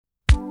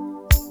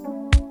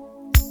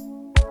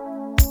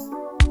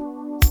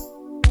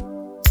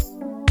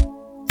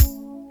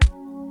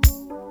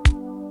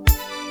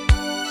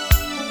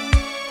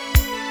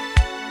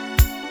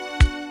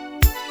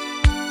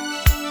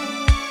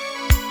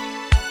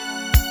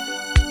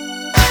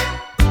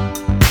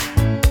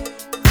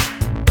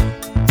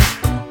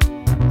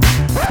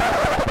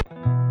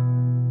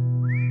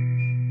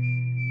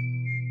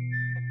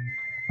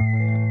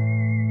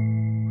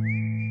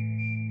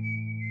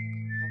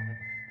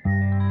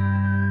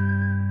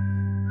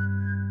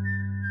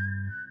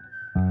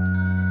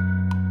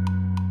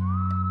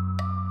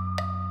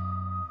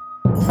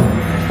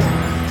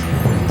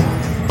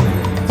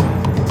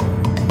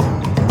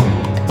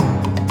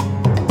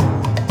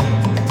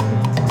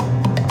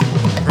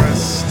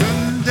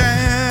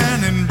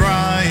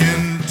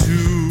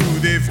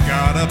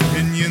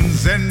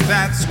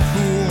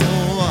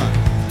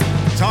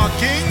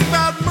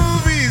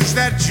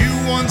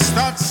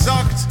that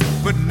sucked,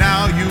 but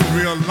now you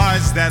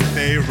realize that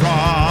they rock.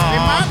 They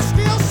might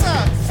still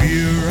suck.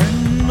 Fear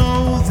and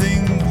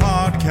Loathing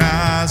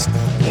Podcast.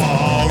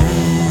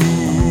 Wahoo!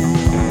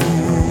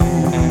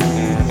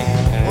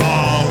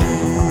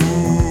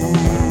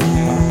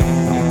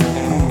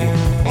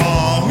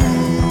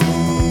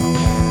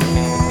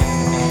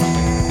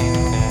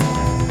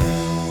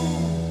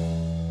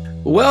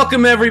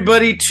 Welcome,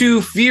 everybody,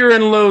 to Fear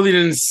and Loathing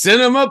in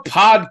Cinema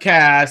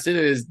Podcast. It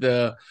is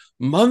the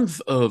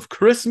month of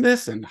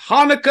Christmas and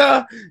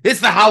Hanukkah. It's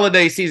the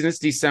holiday season. It's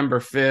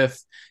December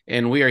 5th,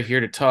 and we are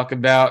here to talk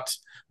about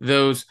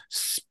those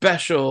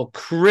special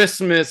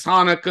Christmas,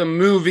 Hanukkah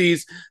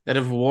movies that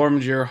have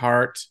warmed your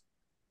heart.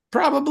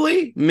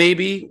 Probably,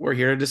 maybe, we're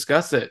here to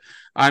discuss it.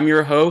 I'm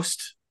your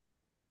host,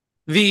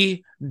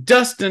 the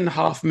Dustin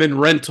Hoffman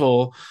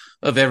rental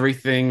of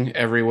everything,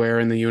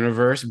 everywhere in the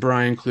universe,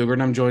 Brian Kluger,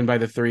 and I'm joined by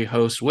the three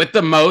hosts with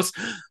the most.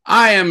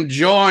 I am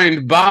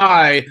joined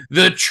by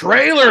the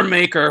trailer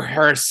maker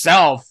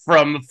herself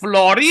from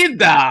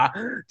Florida,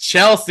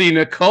 Chelsea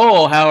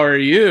Nicole. How are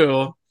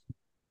you?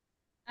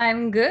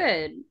 I'm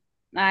good.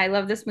 I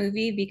love this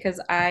movie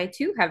because I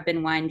too have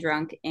been wine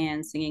drunk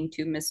and singing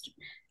to Mr.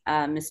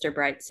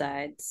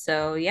 Brightside.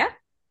 So yeah.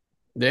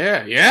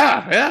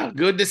 Yeah.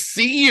 Good to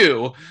see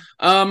you.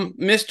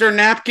 Mr.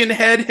 Napkin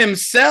Head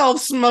himself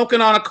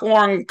smoking on a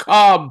corn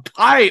cob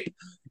pipe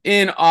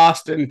in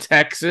Austin,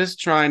 Texas,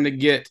 trying to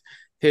get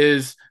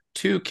his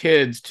two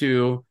kids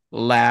to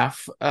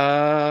laugh.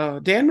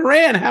 Dan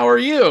Moran, how are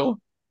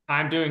you?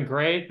 I'm doing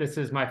great. This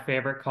is my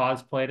favorite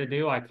cosplay to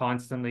do. I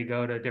constantly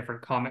go to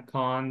different Comic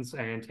Cons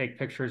and take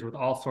pictures with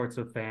all sorts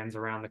of fans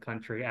around the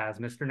country as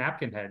Mr.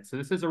 Napkin Head. So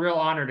this is a real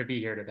honor to be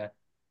here today.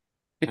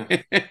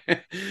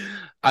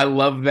 I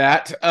love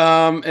that.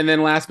 And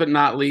then last but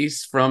not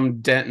least, from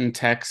Denton,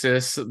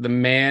 Texas, the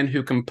man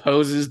who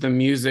composes the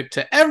music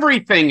to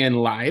everything in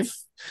life,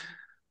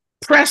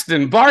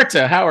 Preston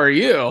Barta. How are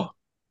you?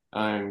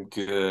 I'm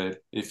good.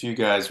 If you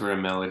guys were a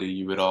melody,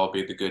 you would all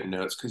be the good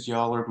notes because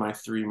y'all are my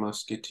three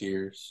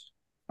musketeers.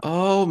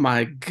 Oh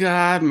my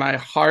God, my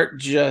heart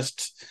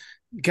just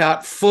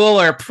got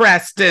fuller,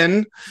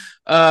 Preston.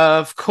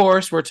 Of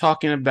course, we're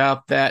talking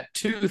about that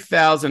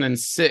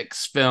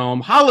 2006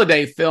 film,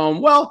 holiday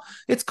film. Well,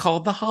 it's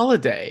called The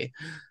Holiday.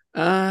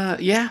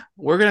 Yeah,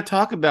 we're going to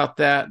talk about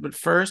that. But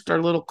first,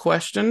 our little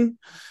question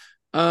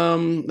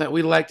that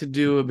we like to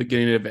do at the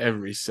beginning of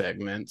every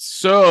segment.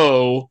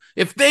 So,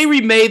 if they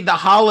remade The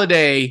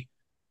Holiday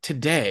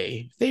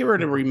today, if they were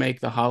to remake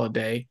The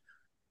Holiday,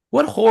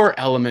 what horror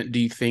element do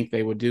you think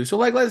they would do? So,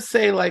 like, let's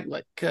say, like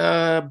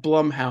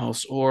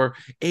Blumhouse or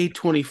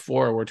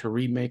A24 were to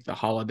remake The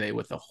Holiday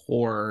with a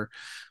horror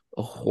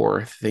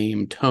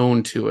theme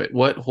tone to it.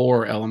 What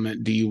horror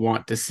element do you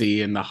want to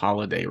see in the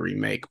Holiday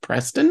remake,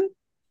 Preston?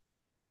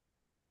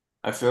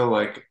 I feel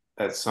like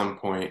at some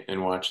point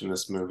in watching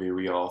this movie,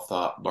 we all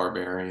thought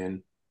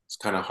Barbarian. It's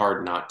kind of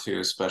hard not to,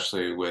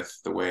 especially with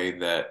the way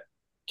that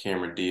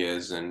Cameron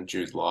Diaz and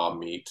Jude Law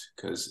meet,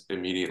 because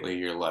immediately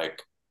you're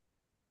like,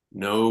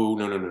 no,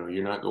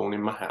 you're not going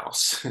in my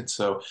house. And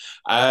so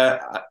I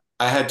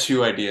had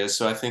two ideas.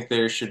 So I think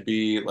there should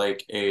be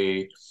like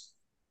the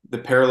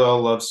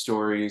parallel love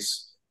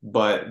stories,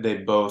 but they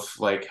both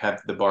like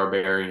have the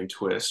Barbarian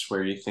twist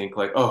where you think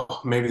like, oh,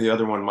 maybe the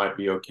other one might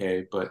be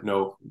okay, but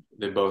no,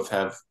 they both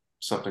have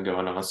something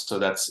going on. So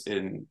that's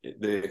in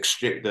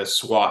the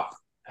swap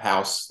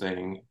house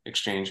thing,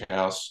 exchange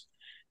house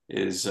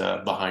is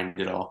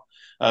behind it all.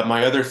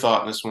 My other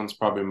thought, and this one's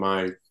probably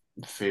my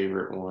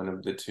favorite one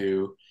of the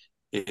two,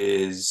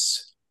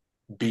 is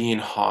being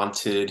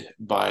haunted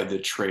by the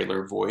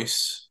trailer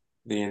voice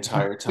the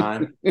entire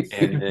time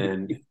and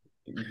then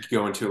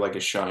go into like a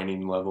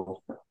Shining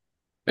level.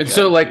 And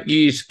so like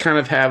you kind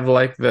of have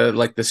like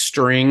the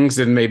strings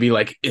and maybe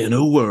like in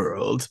a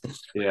world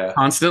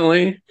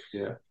constantly.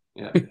 Yeah.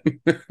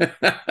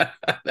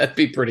 That'd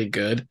be pretty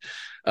good.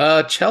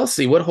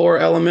 Chelsea, what horror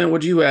element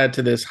would you add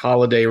to this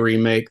holiday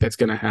remake that's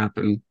going to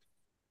happen?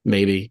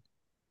 Maybe.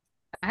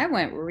 I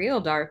went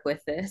real dark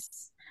with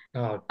this.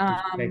 Oh, did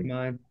you take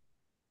mine?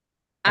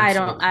 I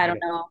don't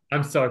know.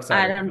 I'm so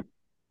excited.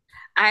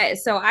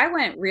 I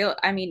went real.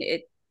 I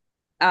mean,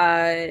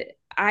 I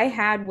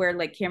had where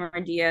like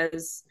Cameron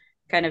Diaz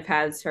kind of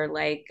has her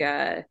like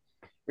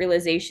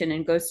realization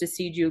and goes to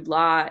see Jude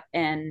Law,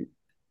 and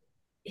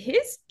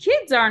his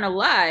kids aren't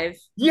alive.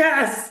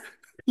 Yes.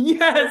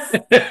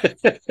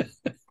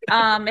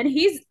 And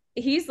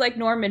he's like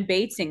Norman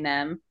Batesing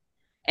them,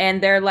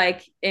 and they're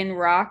like in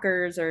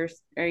rockers or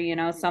you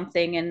know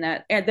something in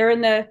the they're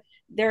in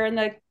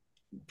the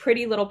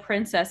Pretty Little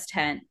Princess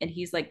tent, and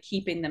he's like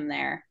keeping them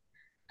there.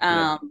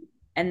 And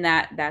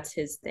that's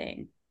his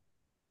thing.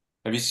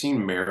 Have you seen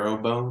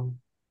Marrowbone?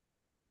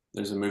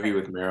 There's a movie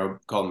with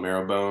called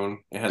Marrowbone.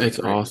 It's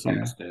awesome.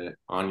 Cast in it.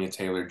 Anya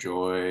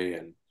Taylor-Joy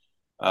and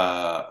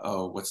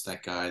what's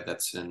that guy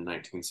that's in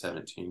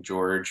 1917?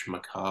 George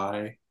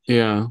Mackay.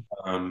 Yeah.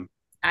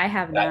 I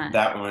have not.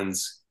 That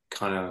one's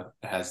kind of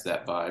has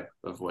that vibe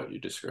of what you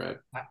described.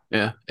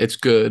 Yeah, it's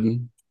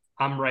good.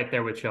 I'm right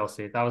there with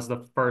Chelsea. That was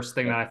the first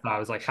thing that I thought. I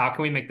was like, how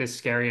can we make this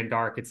scary and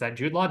dark? It's that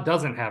Jude Law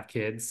doesn't have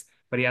kids,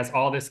 but he has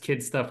all this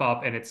kid stuff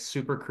up and it's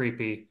super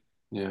creepy.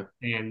 Yeah.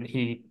 And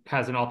he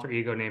has an alter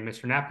ego named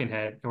Mr.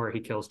 Napkinhead where he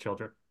kills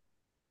children.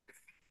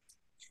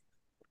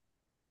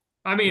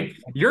 I mean,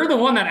 you're the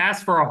one that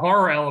asked for a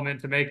horror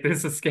element to make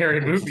this a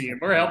scary movie,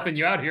 and we're helping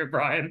you out here,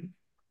 Brian.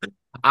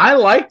 I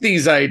like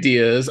these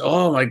ideas.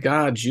 Oh my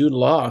God, Jude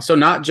Law. So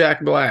not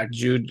Jack Black.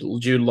 Jude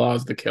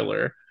Law's the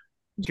killer.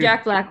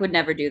 Jack Black would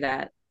never do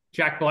that.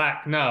 Jack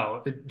Black,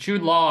 no.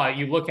 Jude Law,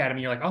 you look at him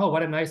and you're like, oh,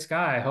 what a nice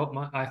guy.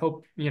 I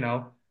hope,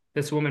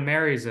 this woman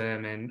marries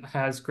him and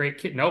has great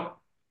kid. Nope.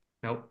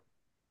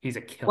 He's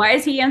a killer. Why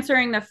is he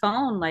answering the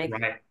phone like,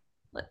 right.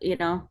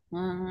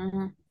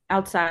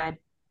 Outside?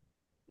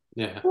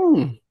 Yeah.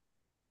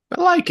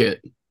 I like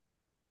it.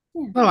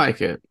 Yeah. I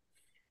like it.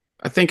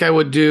 I think I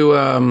would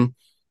do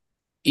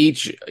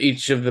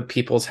each of the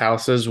people's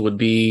houses would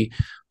be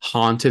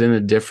haunted in a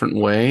different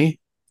way,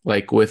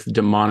 like with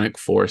demonic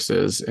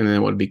forces, and then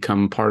it would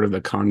become part of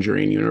the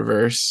Conjuring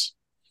universe.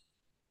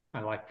 I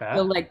like that.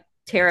 So like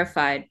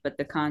Terrified, but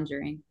The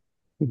Conjuring.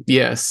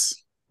 Yes.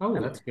 Oh,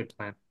 that's a good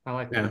plan. I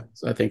like Yeah. that.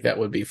 So I think that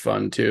would be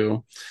fun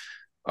too.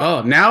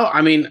 Oh, now,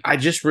 I mean, I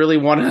just really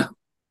want to.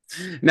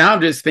 Now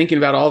I'm just thinking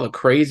about all the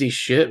crazy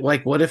shit.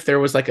 Like, what if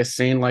there was like a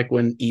scene like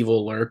when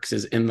Evil Lurks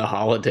is in the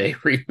Holiday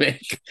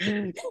remake?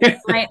 I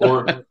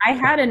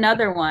had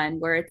another one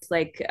where it's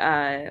like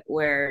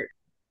where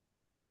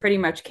pretty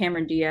much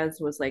Cameron Diaz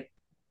was like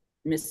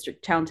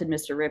talented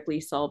Mr. Ripley,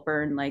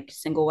 Saltburn, like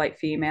single white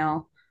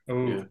female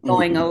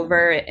going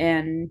over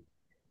and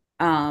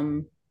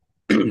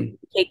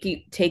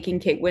taking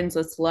Kate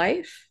Winslet's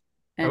life.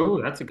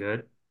 And, that's a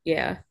good.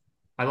 Yeah.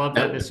 I love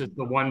that this is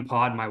the one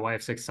pod my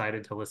wife's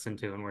excited to listen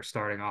to, and we're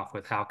starting off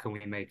with how can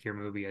we make your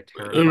movie a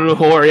terrible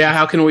horror? Yeah,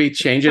 how can we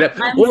change it up?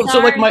 So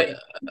like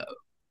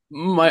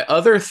my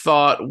other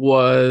thought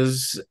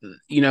was,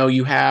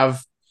 you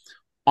have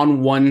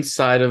on one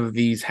side of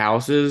these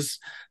houses,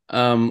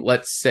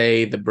 let's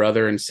say the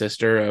brother and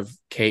sister of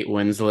Kate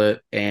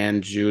Winslet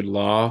and Jude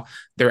Law,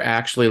 they're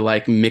actually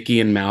like Mickey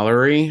and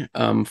Mallory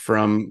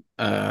from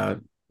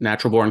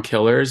Natural Born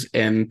Killers,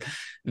 and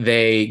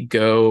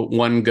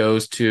one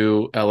goes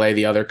to LA,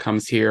 the other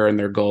comes here, and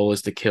their goal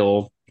is to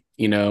kill,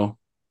 the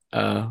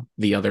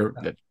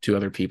two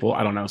other people.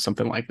 I don't know,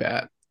 something like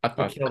that.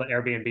 Kill the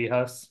Airbnb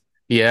house.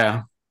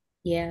 Yeah.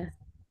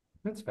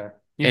 That's fair.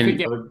 You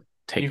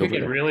could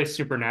get really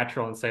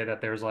supernatural and say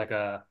that there's like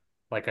a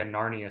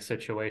Narnia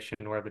situation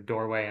where the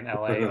doorway in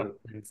LA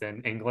opens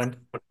in England.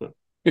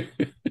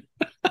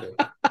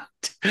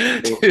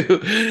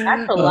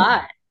 That's a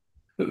lot.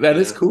 That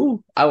is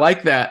cool. I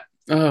like that.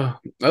 Oh,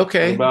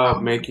 okay. What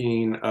about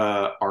making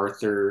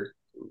Arthur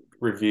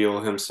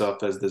reveal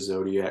himself as the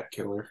Zodiac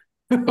killer?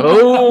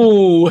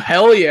 Oh,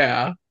 hell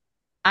yeah.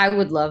 I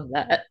would love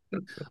that.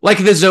 Like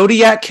the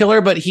Zodiac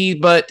killer, but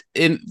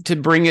to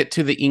bring it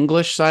to the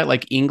English side,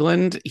 like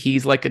England,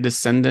 he's like a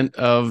descendant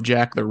of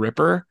Jack the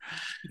Ripper.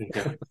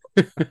 Yeah.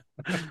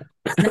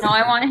 No,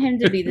 I want him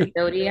to be the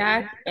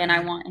Zodiac, and I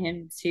want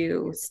him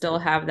to still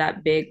have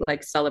that big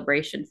like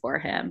celebration for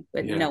him.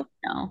 But no.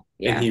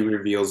 Yeah. And he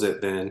reveals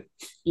it then.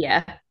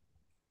 Yeah.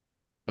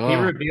 He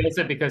reveals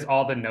it because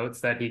all the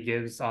notes that he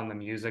gives on the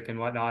music and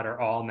whatnot are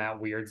all in that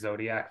weird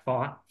Zodiac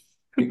font.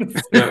 He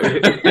puts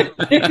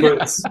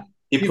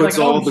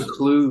all the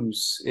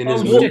clues in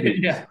his movie.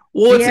 Yeah.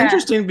 Well, it's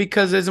interesting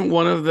because isn't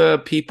one of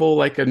the people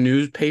like a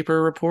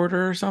newspaper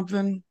reporter or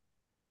something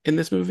in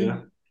this movie?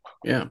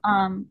 Yeah.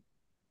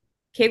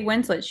 Kate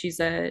Winslet, she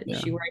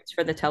writes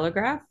for the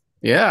Telegraph.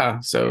 Yeah,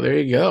 so there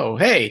you go.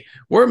 Hey,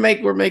 we're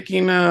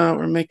making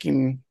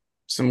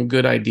some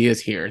good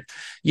ideas here.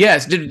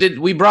 Yes, did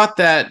we brought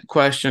that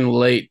question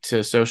late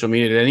to social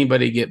media? Did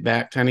anybody get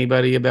back to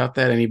anybody about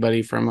that?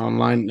 Anybody from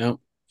online?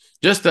 Nope.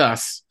 Just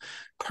us.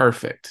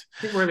 Perfect.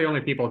 I think we're the only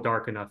people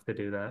dark enough to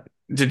do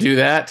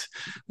that.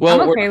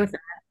 Well, I'm okay with that.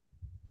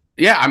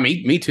 Yeah, I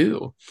mean, me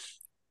too.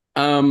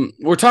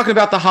 We're talking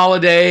about The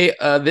Holiday.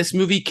 This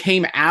movie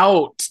came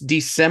out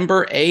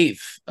December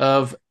 8th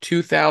of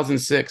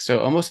 2006. So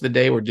almost the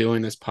day we're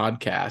doing this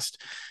podcast.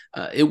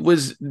 It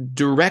was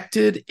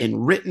directed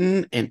and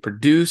written and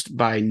produced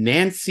by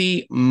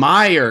Nancy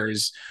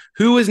Meyers.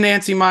 Who is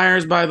Nancy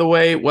Meyers, by the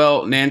way?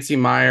 Well, Nancy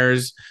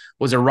Meyers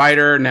was a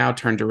writer, now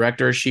turned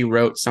director. She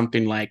wrote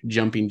something like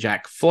Jumping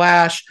Jack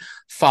Flash,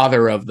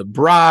 Father of the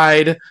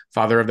Bride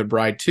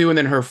 2. And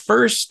then her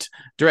first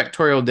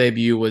directorial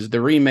debut was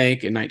the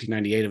remake in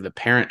 1998 of The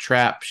Parent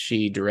Trap.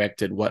 She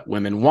directed What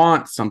Women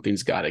Want,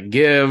 Something's Gotta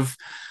Give.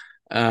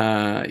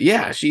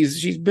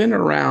 She's been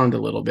around a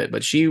little bit,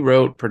 but she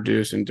wrote,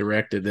 produced, and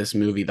directed this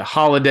movie, The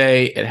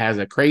Holiday. It has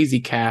a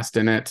crazy cast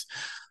in it.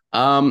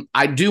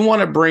 I do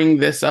want to bring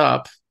this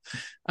up.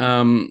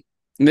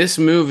 This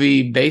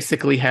movie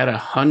basically had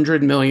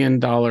 $100 million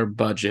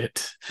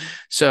budget.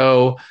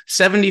 So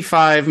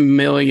 75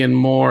 million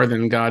more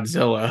than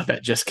Godzilla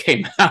that just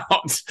came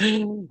out.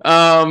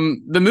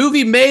 The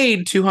movie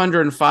made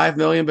 205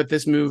 million, but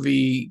this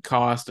movie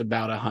cost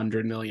about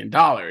 $100 million.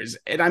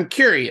 And I'm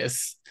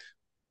curious,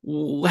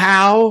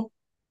 How?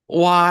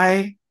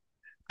 Why?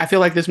 I feel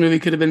like this movie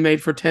could have been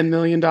made for $10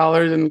 million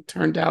and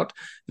turned out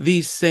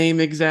the same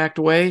exact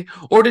way.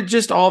 Or did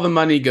just all the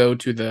money go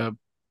to the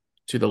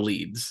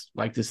leads,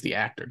 like just the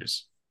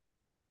actors?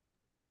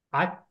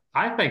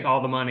 I think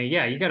all the money,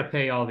 yeah, you got to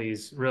pay all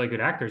these really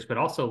good actors, but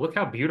also look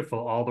how beautiful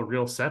all the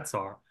real sets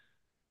are.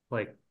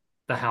 Like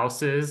the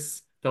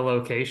houses, the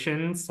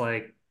locations,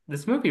 like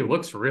this movie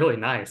looks really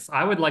nice.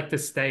 I would like to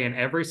stay in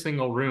every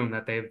single room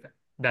that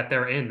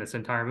they're in this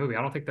entire movie.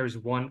 I don't think there's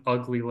one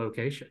ugly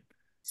location.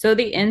 So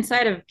the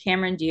inside of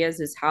Cameron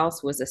Diaz's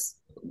house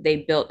they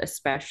built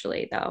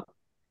especially though.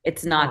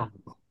 It's not.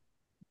 Oh,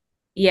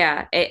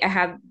 Yeah, it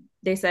had.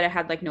 They said it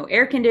had like no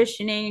air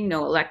conditioning,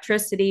 no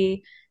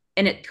electricity,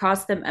 and it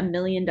cost them $1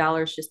 million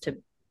just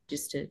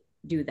to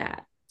do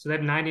that. so they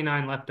have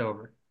 99 left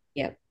over.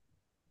 Yep.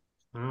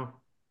 Oh,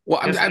 Well,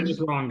 guess I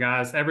was wrong,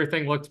 guys.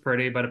 Everything looked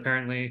pretty, but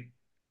apparently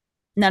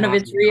None of not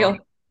it's real.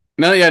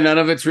 no, yeah, none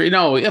of it's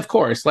no, of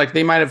course. Like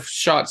they might have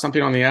shot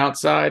something on the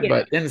outside, Yeah.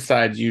 but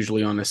inside's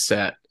usually on the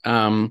set.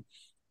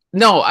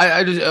 No,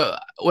 I just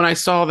when I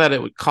saw that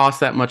it would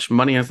cost that much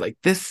money, I was like,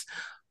 this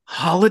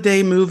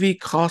holiday movie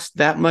cost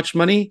that much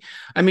money?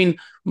 I mean,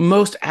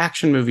 most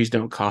action movies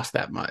don't cost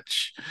that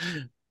much.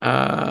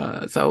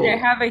 Did it So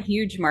have a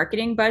huge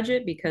marketing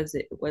budget because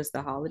it was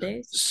the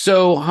holidays?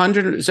 so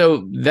 100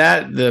 so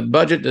that the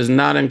budget does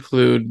not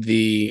include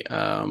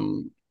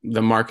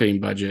the marketing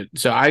budget.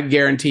 So I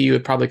guarantee you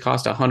it probably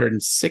cost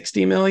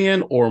 160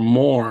 million or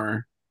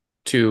more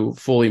to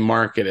fully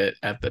market it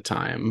at the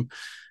time,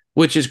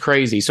 which is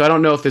crazy. So I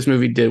don't know if this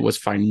movie was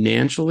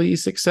financially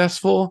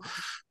successful,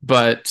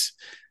 but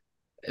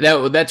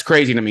that's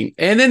crazy to me.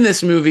 And then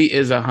this movie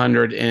is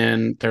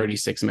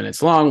 136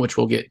 minutes long, which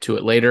we'll get to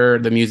it later.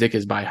 The music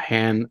is by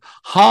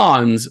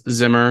Hans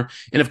Zimmer,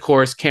 and of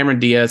course Cameron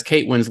Diaz,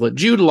 Kate Winslet,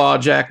 Jude Law,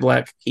 Jack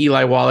Black,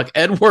 Eli Wallach,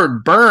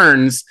 Edward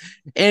Burns,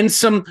 and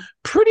some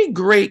pretty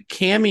great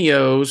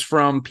cameos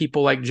from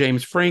people like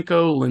James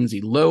Franco,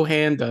 Lindsay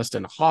Lohan,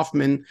 Dustin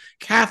Hoffman,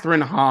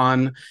 Catherine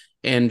Hahn,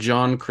 and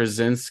John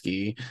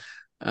Krasinski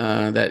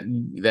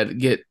that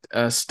get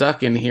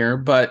stuck in here.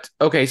 But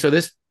okay, so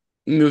this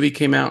movie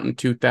came out in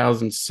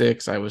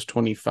 2006. I was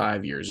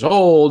 25 years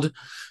old.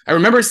 I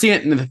remember seeing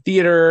it in the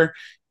theater,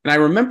 and I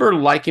remember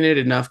liking it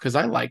enough because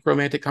I like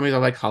romantic comedies. I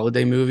like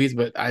holiday movies,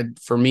 but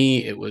for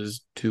me, it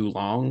was too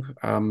long.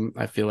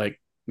 I feel like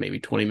maybe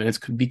 20 minutes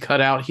could be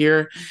cut out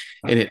here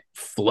and it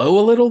flow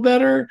a little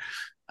better.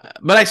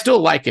 But I still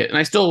like it, and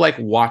I still like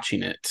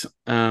watching it.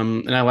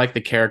 And I like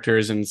the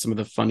characters and some of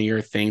the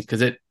funnier things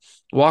because it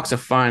walks a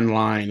fine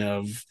line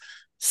of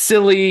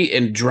silly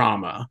and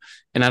drama.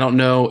 And I don't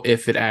know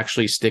if it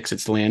actually sticks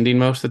its landing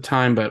most of the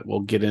time, but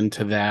we'll get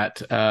into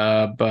that.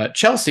 But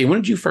Chelsea,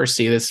 when did you first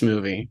see this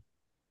movie?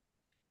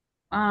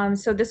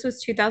 So this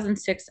was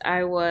 2006.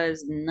 I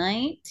was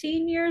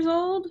 19 years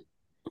old.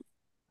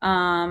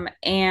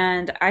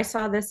 And I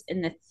saw this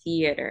in the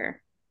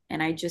theater,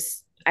 and I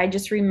just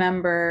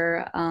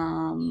remember,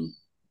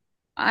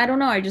 I don't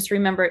know, I just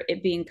remember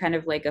it being kind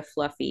of like a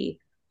fluffy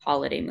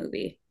holiday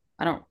movie.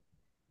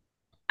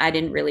 I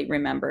didn't really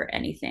remember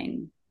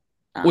anything.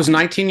 Was Um,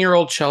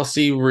 19-year-old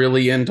Chelsea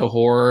really into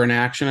horror and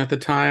action at the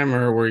time,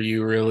 or were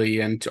you really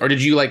into, or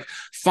did you like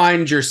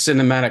find your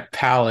cinematic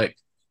palette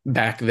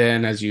back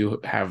then as you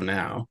have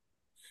now?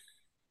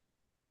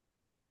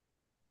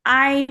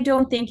 I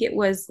don't think it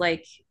was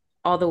like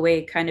all the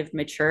way kind of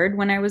matured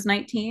when I was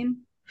 19.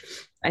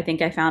 I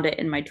think I found it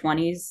in my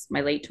 20s,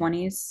 my late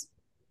 20s.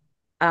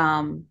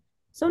 Um,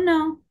 so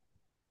no,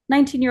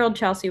 19-year-old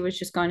Chelsea was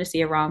just going to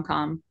see a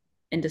rom-com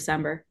in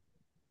December.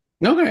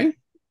 Okay.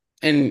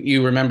 And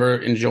you remember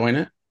enjoying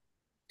it?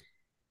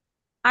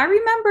 I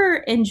remember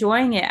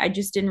enjoying it. I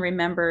just didn't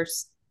remember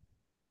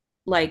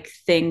like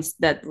things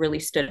that really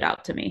stood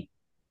out to me.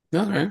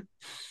 Okay.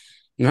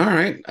 All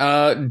right.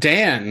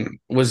 Dan,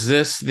 was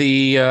this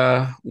the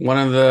one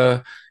of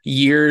the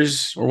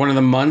years or one of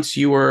the months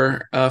you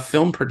were a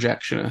film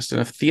projectionist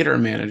and a theater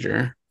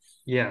manager?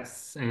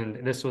 yes,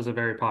 and this was a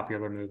very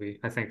popular movie.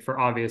 I think for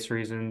obvious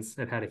reasons.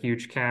 It had a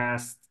huge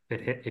cast.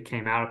 It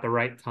came out at the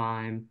right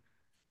time.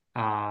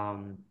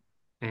 Um,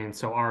 and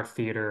so our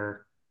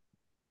theater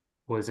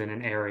was in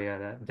an area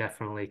that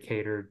definitely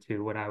catered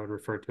to what I would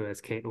refer to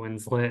as Kate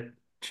Winslet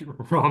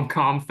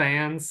rom-com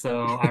fans.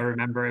 So I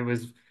remember it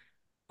was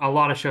a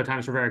lot of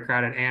showtimes were very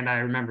crowded, and I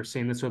remember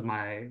seeing this with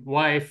my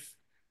wife.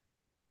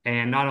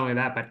 And not only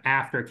that, but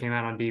after it came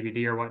out on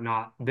DVD or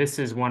whatnot, this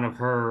is one of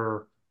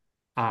her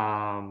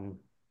um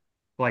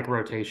like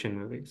rotation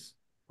movies.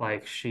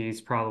 Like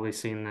she's probably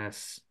seen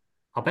this.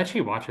 I'll bet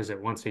she watches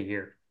it once a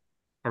year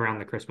around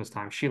the Christmas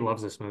time. She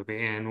loves this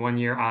movie. And one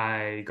year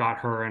I got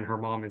her and her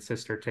mom and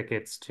sister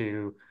tickets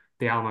to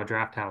the Alamo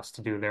Drafthouse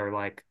to do their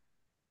like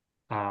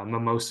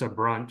mimosa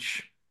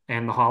brunch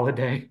and the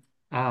holiday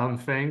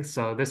thing.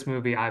 So this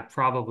movie, I've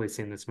probably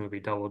seen this movie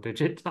double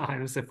digit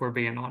times if we're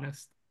being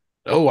honest.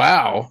 Oh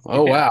wow.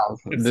 Oh Yeah, wow.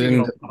 I've seen it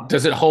Then a lot.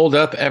 does it hold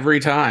up every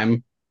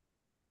time?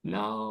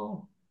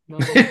 No,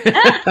 no.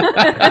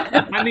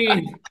 I I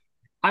mean,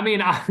 I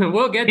mean,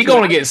 we'll get He to it.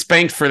 gonna get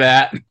spanked for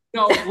that.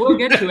 No, we'll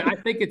get to it. I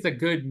think it's a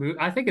good movie.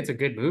 I think it's a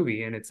good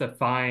movie, and it's a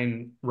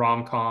fine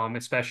rom-com,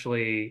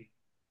 especially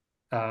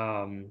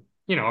around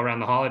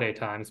the holiday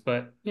times.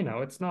 But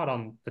it's not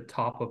on the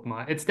top of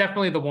my. It's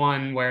definitely the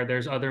one where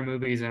there's other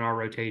movies in our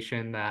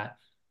rotation that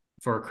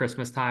for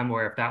Christmas time,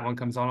 where if that one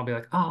comes on, I'll be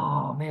like,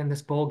 oh man,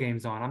 this bowl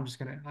game's on.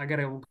 I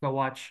gotta go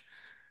watch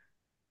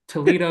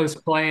Toledo's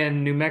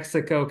playing New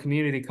Mexico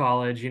Community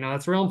College.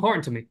 That's real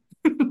important to me.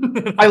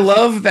 I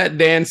love that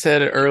Dan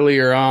said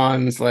earlier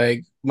on, it's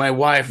like my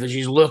wife that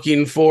she's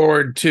looking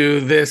forward to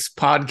this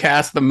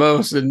podcast the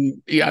most.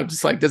 And yeah, I'm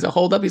just like, does it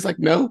hold up? He's like,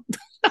 no.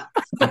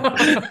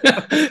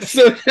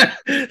 So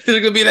there's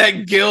gonna be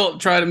that guilt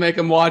trying to make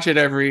him watch it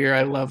every year.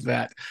 I love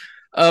that.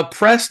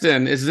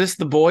 Preston, is this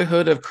the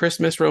boyhood of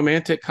Christmas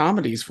romantic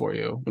comedies for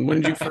you? And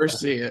when did you first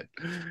see it?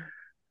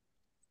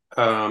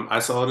 I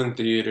saw it in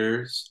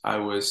theaters. I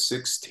was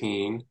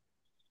 16.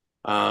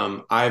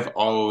 I've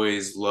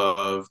always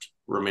loved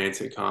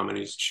romantic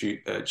comedies,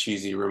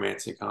 cheesy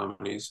romantic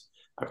comedies.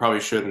 I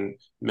probably shouldn't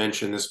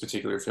mention this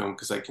particular film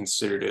because I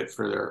considered it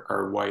for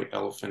our White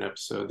Elephant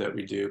episode that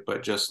we do.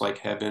 But Just Like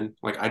Heaven,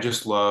 like I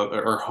just love,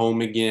 or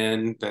Home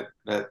Again,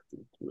 that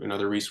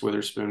another Reese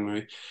Witherspoon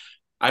movie.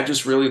 I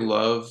just really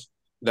love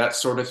that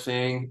sort of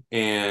thing,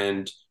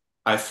 and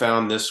I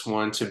found this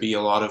one to be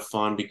a lot of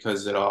fun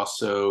because it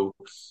also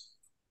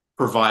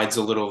provides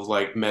a little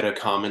like meta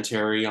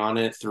commentary on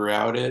it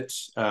throughout it,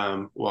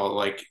 while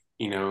like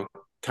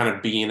kind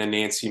of being a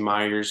Nancy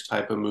Meyers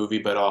type of movie,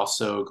 but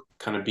also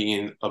kind of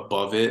being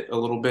above it a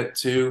little bit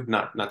too.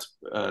 Not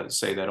to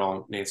say that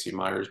all Nancy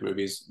Meyers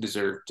movies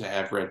deserve to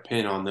have red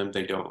pin on them.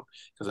 They don't,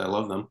 because I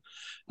love them.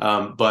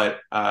 But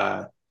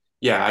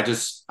yeah,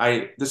 this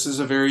is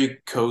a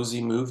very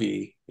cozy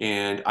movie,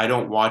 and I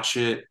don't watch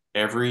it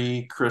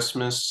every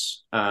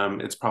Christmas.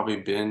 It's probably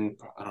been,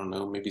 I don't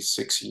know, maybe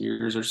 6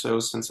 years or so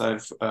since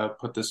I've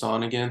put this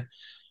on again.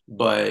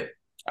 But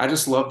I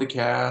just love the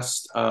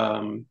cast.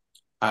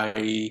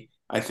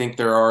 I think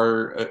there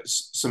are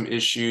some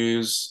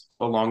issues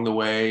along the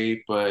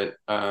way, but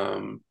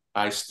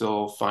I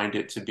still find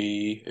it to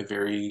be a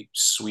very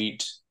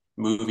sweet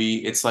movie.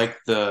 It's like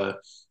an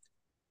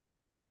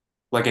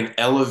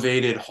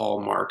elevated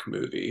Hallmark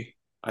movie.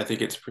 I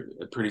think it's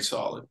pretty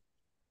solid.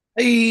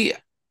 I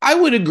I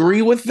would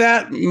agree with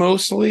that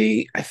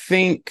mostly. I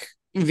think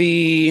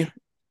the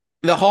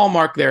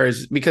hallmark there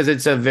is because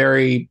it's a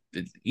very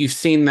you've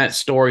seen that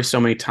story so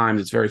many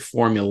times, it's very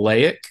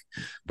formulaic.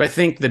 But I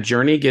think the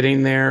journey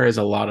getting there is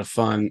a lot of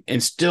fun,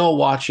 and still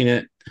watching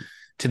it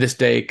to this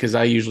day, because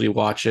I usually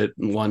watch it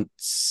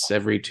once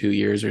every 2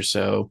 years or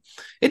so.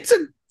 It's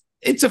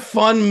a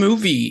fun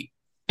movie,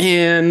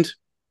 and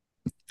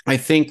I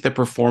think the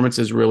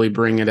performances really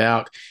bring it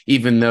out,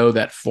 even though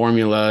that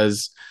formula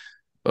is,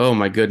 oh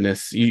my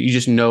goodness, you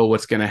just know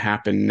what's going to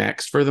happen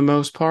next for the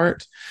most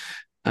part.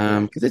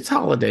 Because it's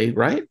holiday,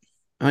 right?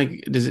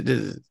 Like,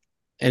 does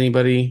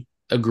anybody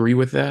agree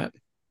with that?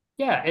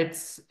 Yeah,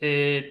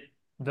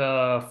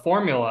 the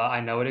formula, I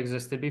know it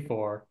existed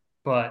before,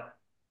 but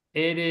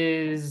it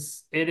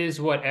is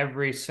what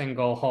every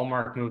single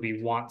Hallmark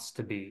movie wants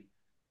to be.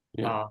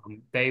 Yeah.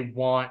 They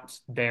want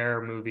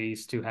their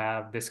movies to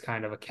have this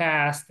kind of a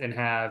cast and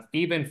have,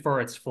 even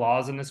for its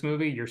flaws in this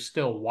movie, you're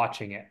still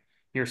watching it.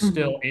 You're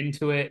still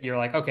into it. You're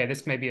like, okay,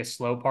 this may be a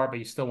slow part, but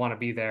you still want to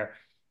be there.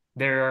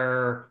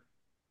 There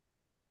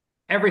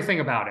everything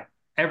about it.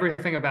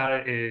 Everything about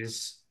it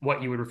is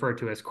what you would refer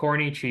to as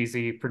corny,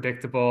 cheesy,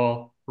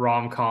 predictable,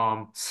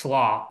 rom-com,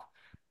 slop.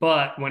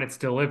 But when it's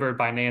delivered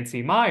by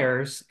Nancy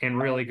Meyers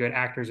and really good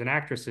actors and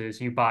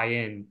actresses, you buy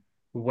in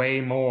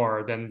way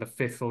more than the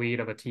fifth lead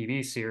of a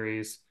TV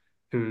series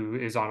who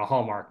is on a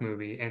Hallmark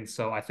movie. And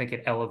so I think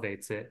it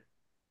elevates it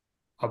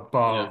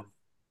Yeah.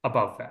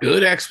 above that.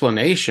 Good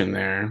explanation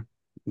there.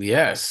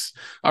 Yes.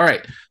 All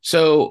right.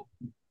 So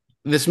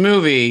this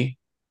movie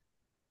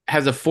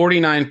has a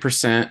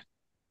 49%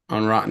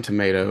 on Rotten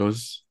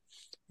Tomatoes.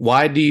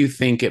 Why do you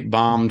think it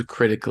bombed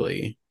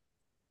critically?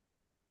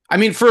 I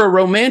mean, for a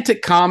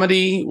romantic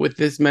comedy with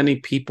this many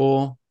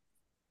people,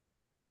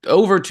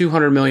 over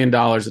 $200 million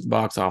at the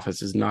box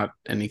office is not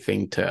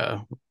anything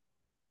to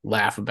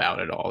laugh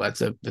about at all.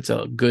 That's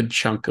a good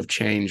chunk of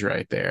change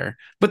right there.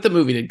 But the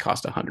movie did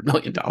cost $100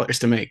 million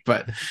to make.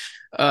 But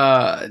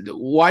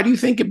why do you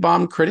think it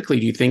bombed critically?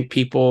 Do you think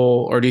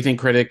people, or do you think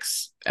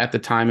critics at the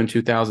time in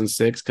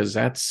 2006, because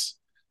that's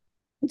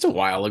a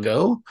while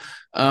ago,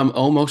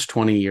 almost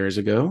 20 years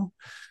ago,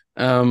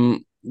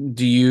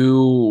 do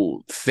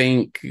you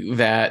think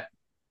that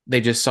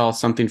they just saw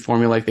something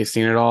formulaic, they've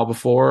seen it all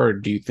before? Or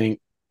do you think,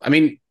 I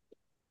mean,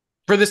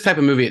 for this type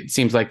of movie, it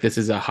seems like this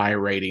is a higher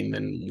rating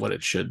than what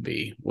it should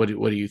be. What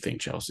do you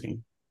think, Chelsea?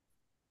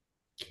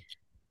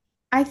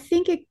 I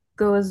think it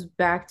goes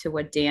back to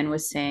what Dan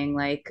was saying,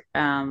 like,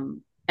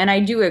 and I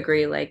do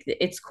agree, like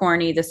it's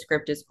corny, the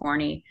script is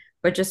corny,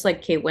 but just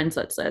like Kate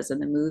Winslet says in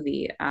the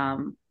movie,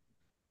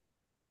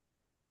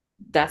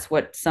 that's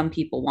what some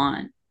people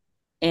want.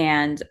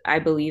 And I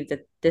believe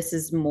that this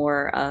is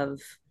more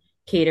of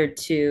catered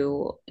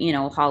to,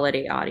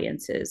 holiday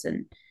audiences.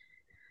 And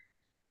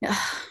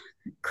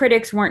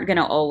critics weren't going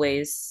to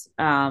always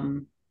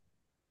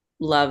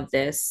love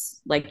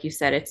this. Like you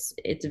said,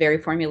 it's very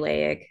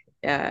formulaic,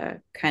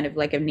 kind of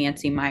like a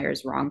Nancy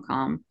Meyers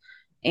rom-com.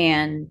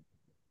 And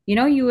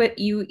you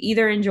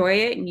either enjoy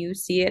it and you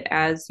see it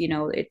as,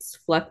 it's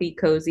fluffy,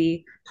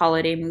 cozy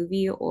holiday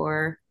movie,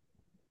 or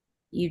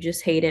you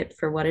just hate it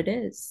for what it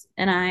is.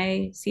 And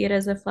I see it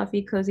as a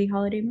fluffy, cozy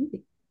holiday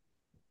movie.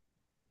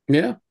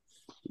 Yeah,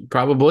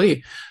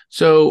 probably.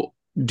 So,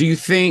 do you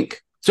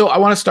think so? I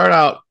want to start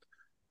out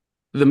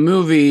the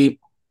movie.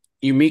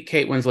 You meet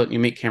Kate Winslet, you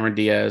meet Cameron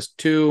Diaz,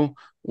 two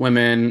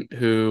women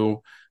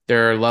who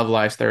their love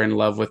lives, they're in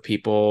love with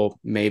people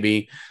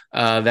maybe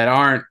that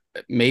aren't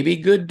maybe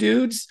good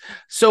dudes.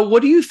 So,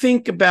 what do you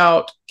think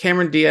about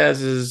Cameron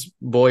Diaz's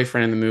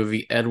boyfriend in the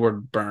movie,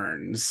 Edward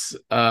Burns?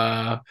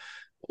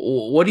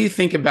 What do you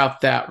think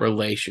about that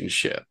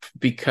relationship?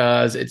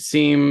 Because it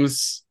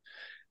seems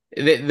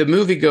the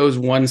movie goes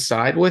one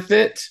side with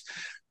it,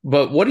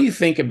 but what do you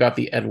think about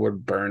the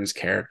Edward Burns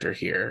character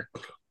here?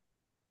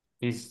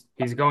 He's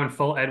going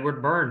full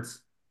Edward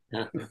Burns.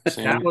 Yeah,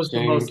 That was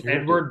the most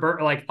character. Edward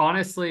Burns. Like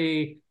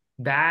honestly,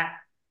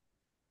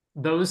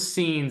 those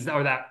scenes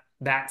or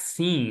that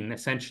scene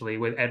essentially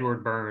with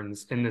Edward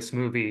Burns in this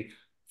movie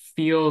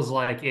feels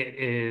like it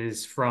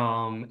is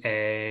from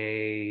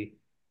a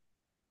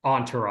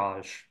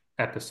Entourage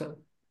episode.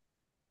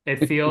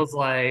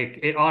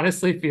 It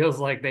honestly feels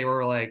like they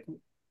were like,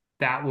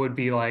 that would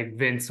be like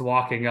Vince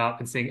walking up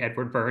and seeing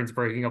Edward Burns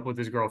breaking up with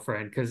his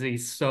girlfriend because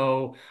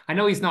I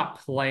know he's not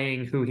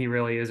playing who he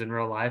really is in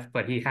real life,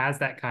 but he has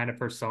that kind of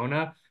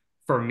persona,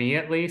 for me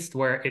at least,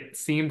 where it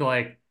seemed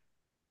like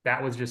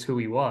that was just who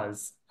he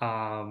was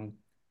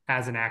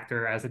as an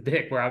actor, as a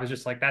dick, where I was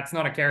just like, that's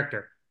not a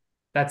character.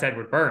 That's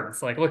Edward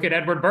Burns. Like, look at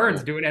Edward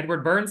Burns doing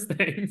Edward Burns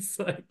things.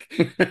 Like,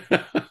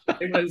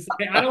 it was.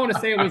 I don't want to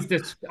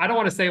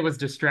say it was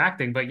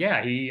distracting, but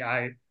yeah,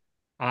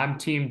 I'm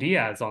Team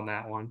Diaz on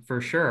that one for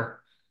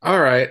sure. All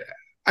right.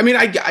 I mean,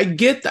 I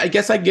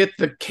guess I get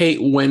the Kate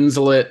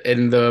Winslet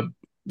and the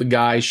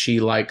guy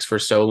she likes for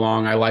so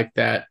long. I like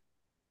that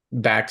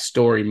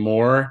backstory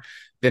more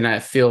than I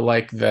feel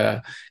like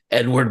the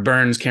Edward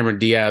Burns Cameron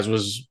Diaz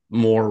was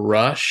more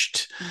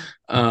rushed.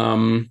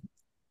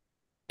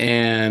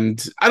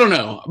 And I don't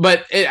know,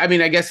 but I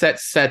mean, I guess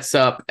that sets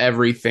up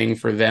everything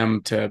for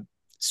them to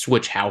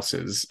switch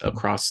houses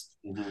across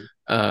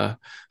the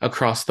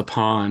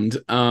pond.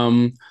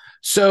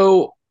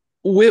 So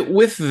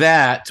with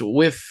that,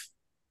 with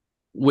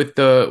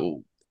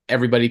the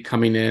everybody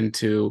coming in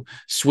to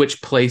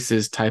switch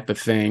places type of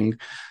thing,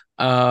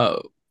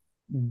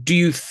 do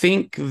you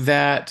think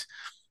that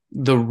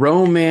the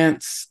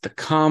romance, the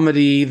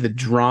comedy, the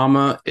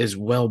drama is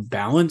well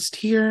balanced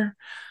here?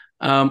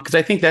 Because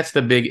I think that's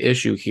the big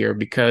issue here.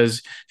 Because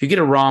if you get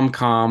a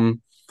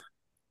rom-com,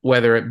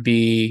 whether it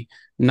be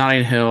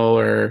Notting Hill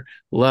or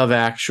Love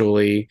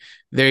Actually,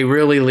 they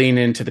really lean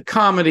into the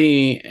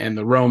comedy and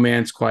the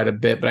romance quite a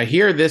bit. But I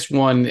hear this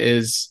one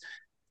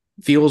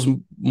feels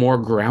more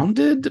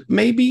grounded,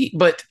 maybe.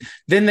 But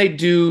then they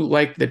do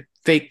like the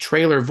fake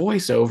trailer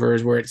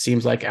voiceovers where it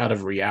seems like out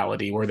of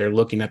reality, where they're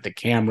looking at the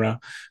camera,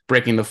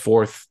 breaking the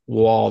fourth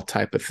wall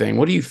type of thing.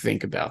 What do you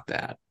think about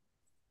that,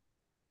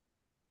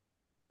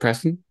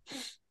 Preston?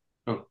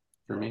 Oh,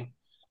 for me.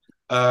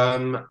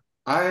 I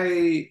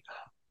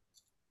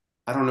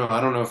don't know. I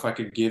don't know if I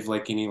could give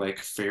like any like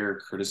fair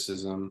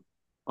criticism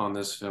on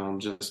this film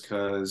just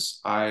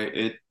because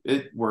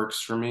it works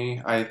for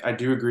me. I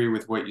do agree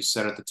with what you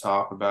said at the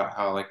top about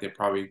how like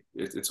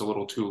it's a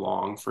little too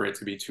long for it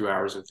to be 2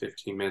 hours and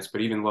 15 minutes,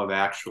 but even Love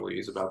Actually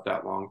is about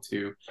that long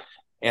too.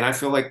 And I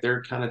feel like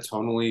they're kind of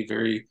tonally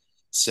very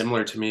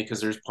similar to me because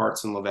there's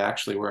parts in Love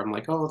Actually where I'm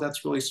like, oh,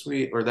 that's really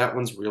sweet, or that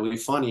one's really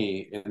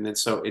funny, and then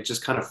so it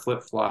just kind of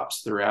flip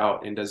flops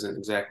throughout and doesn't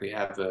exactly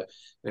have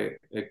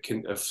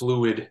a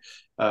fluid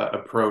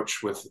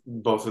approach with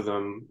both of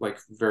them, like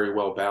very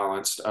well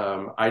balanced.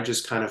 I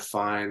just kind of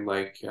find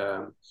like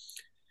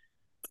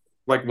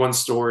one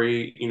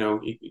story,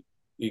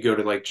 you go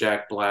to like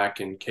Jack Black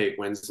and Kate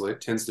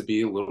Winslet tends to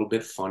be a little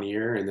bit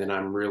funnier, and then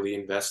I'm really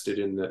invested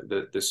in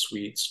the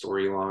sweet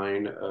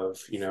storyline of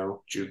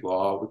Jude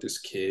Law with his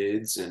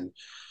kids and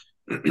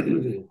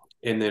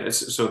and then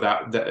so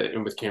that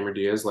and with Cameron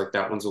Diaz, like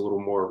that one's a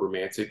little more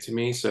romantic to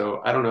me.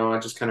 So I don't know, I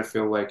just kind of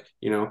feel like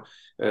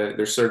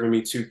they're serving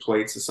me two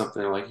plates of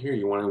something. They're like, here,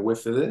 you want a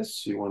whiff of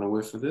this? You want a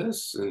whiff of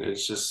this? And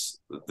it's just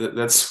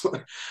that's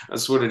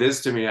what it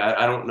is to me.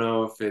 I don't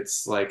know if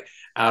it's like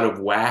out of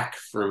whack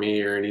for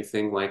me or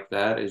anything like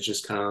that. It's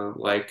just kind of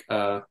like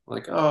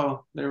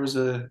oh, there was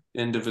a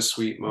end of a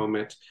sweet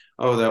moment.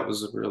 Oh, that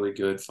was a really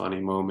good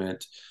funny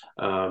moment.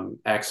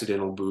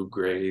 Accidental boob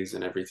graze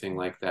and everything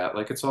like that.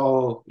 Like it's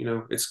all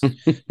it's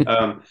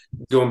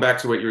going back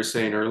to what you were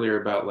saying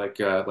earlier about like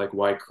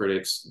why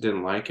critics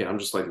didn't like it. I'm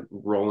just like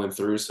rolling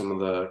through some of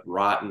the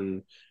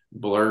rotten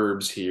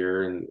blurbs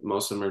here, and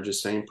most of them are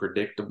just saying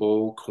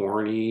predictable,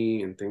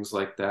 corny, and things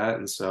like that.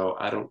 And so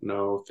I don't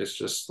know if it's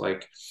just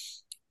like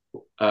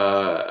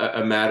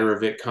a matter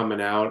of it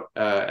coming out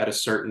at a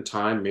certain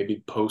time,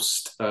 maybe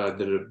post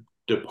The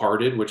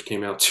Departed, which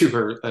came out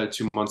 2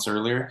 months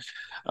earlier.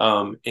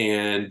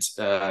 And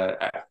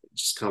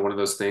just kind of one of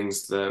those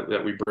things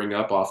that we bring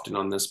up often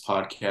on this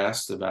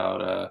podcast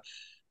about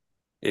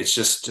it's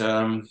just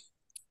one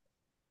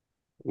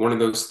of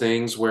those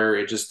things where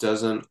it just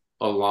doesn't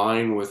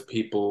align with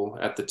people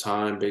at the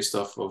time based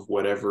off of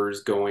whatever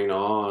is going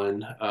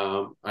on.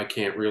 I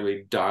can't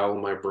really dial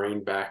my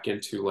brain back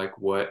into like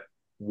what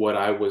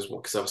I was,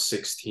 because I was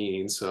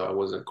 16, so I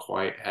wasn't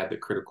quite had the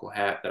critical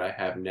hat that I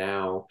have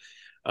now,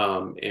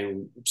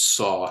 and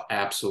saw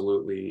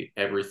absolutely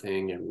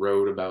everything and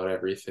wrote about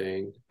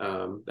everything.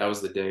 That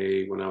was the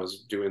day when I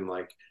was doing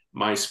like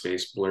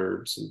MySpace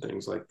blurbs and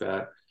things like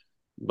that.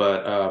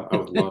 But I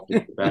would love to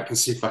go back and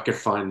see if I could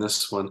find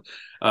this one.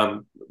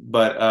 Yeah,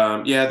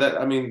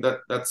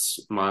 that's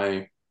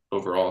my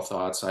overall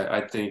thoughts.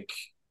 I think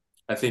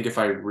if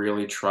I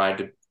really tried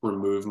to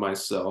remove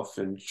myself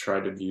and try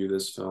to view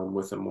this film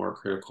with a more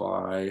critical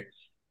eye,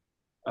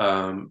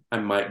 I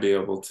might be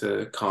able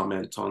to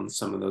comment on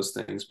some of those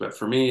things. But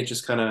for me, it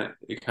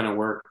kind of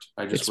worked.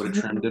 I just would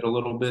have trimmed it a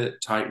little bit,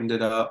 tightened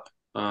it up.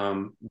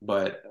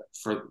 But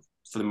for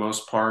the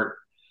most part,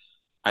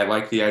 I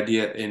like the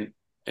idea.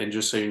 And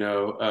just so you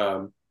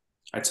know,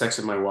 I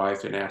texted my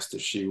wife and asked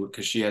if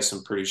because she has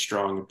some pretty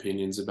strong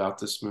opinions about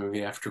this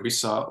movie after we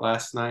saw it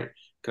last night,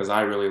 because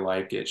I really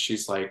like it.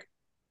 She's like,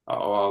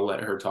 oh, I'll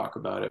let her talk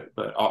about it,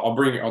 but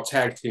I'll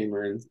tag team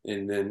her,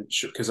 and then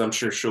because I'm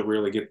sure she'll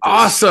really get this,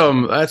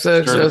 awesome. That's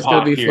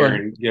gonna be fun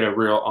and get a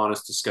real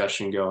honest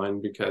discussion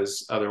going,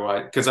 because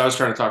otherwise, because I was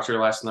trying to talk to her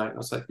last night and I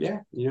was like, yeah,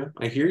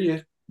 I hear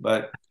you,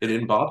 but it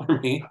didn't bother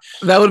me.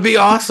 That would be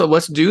awesome.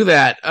 Let's do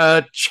that.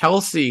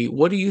 Chelsea,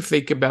 what do you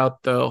think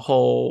about the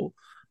whole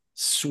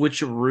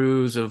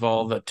switcheroos of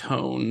all the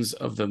tones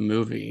of the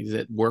movie? Does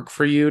it work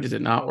for you? Does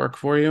it not work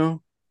for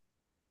you?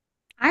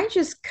 I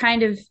just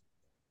kind of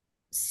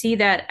see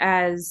that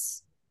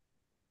as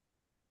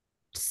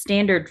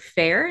standard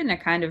fare in a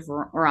kind of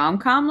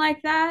rom-com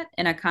like that,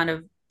 in a kind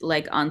of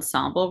like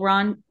ensemble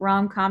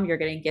rom-com. You're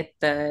going to get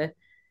the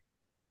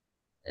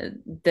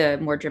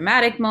more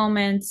dramatic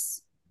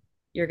moments.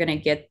 You're going to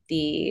get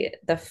the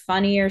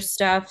funnier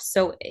stuff.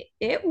 So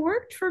it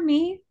worked for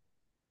me.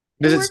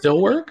 Does it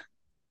still work?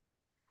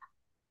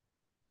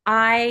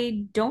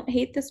 I don't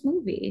hate this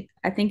movie.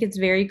 I think it's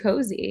very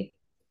cozy.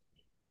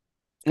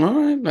 All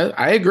right.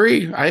 I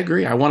agree.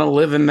 I want to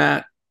live in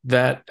that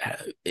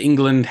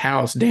England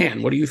house.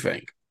 Dan, what do you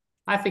think?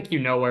 I think you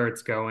know where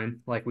it's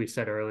going, like we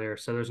said earlier.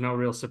 So there's no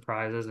real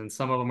surprises, and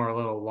some of them are a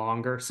little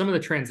longer. Some of the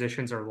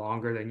transitions are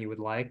longer than you would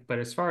like, but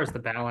as far as the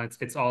balance,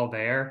 it's all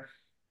there.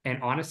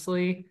 And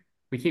honestly,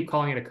 we keep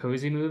calling it a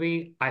cozy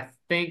movie. I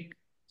think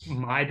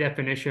my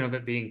definition of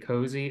it being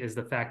cozy is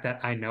the fact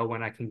that I know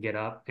when I can get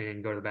up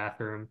and go to the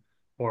bathroom,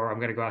 or I'm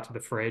going to go out to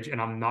the fridge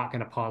and I'm not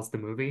going to pause the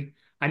movie.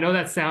 I know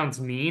that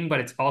sounds mean, but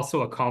it's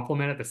also a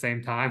compliment at the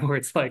same time, where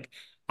it's like,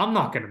 I'm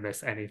not going to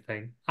miss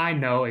anything. I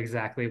know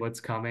exactly what's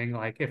coming.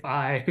 Like if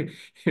I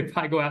if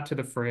I go out to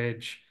the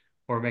fridge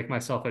or make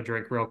myself a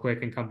drink real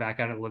quick and come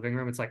back out of the living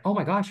room, it's like, "Oh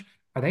my gosh,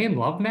 are they in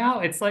love now?"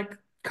 It's like,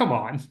 "Come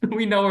on.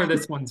 We know where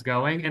this one's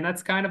going." And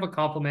that's kind of a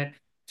compliment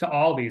to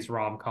all these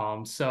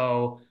rom-coms.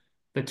 So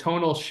the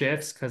tonal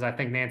shifts, because I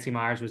think Nancy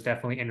Meyers was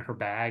definitely in her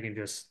bag and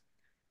just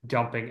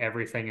dumping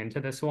everything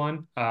into this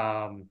one.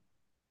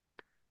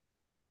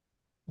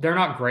 They're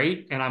not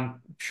great, and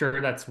I'm sure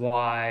that's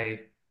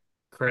why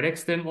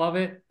critics didn't love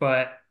it.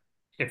 But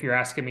if you're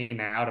asking me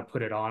now to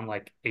put it on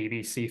like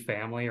ABC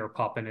Family or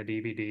pop in a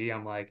DVD,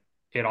 I'm like,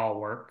 it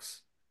all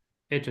works.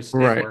 It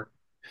works.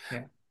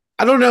 Yeah.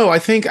 I don't know. I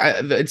think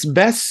its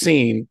best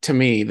scene to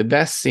me, the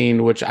best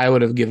scene, which I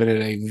would have given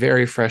it a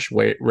very fresh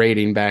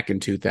rating back in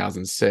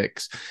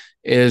 2006,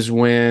 is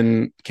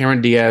when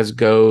Cameron Diaz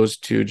goes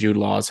to Jude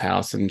Law's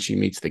house and she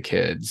meets the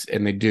kids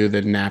and they do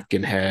the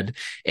napkin head,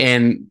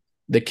 and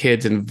the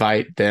kids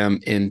invite them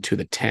into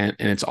the tent,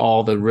 and it's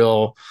all the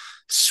real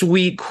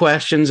sweet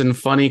questions and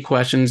funny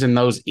questions, and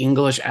those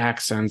English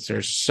accents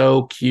are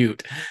so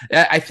cute.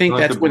 I think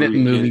Like that's when it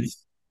moved.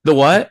 kids. The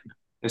what?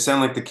 They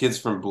sound like the kids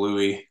from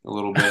Bluey a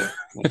little bit.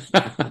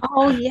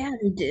 Oh yeah,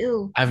 they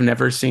do. I've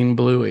never seen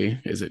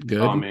Bluey. Is it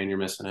good? Oh man, you're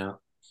missing out.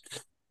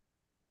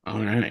 All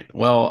right.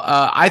 Well,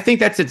 I think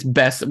that's its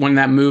best when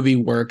that movie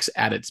works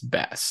at its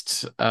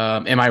best.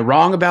 Am I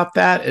wrong about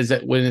that? Is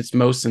it when it's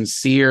most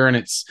sincere and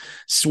it's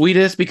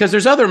sweetest? Because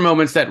there's other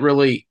moments that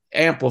really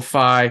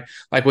amplify,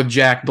 like with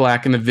Jack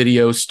Black in the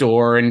video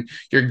store, and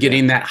you're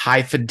getting that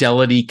high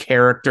fidelity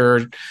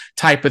character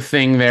type of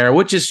thing there,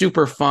 which is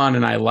super fun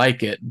and I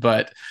like it.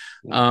 But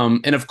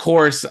and of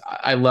course,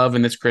 I love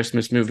in this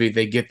Christmas movie,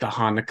 they get the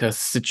Hanukkah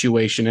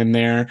situation in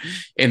there,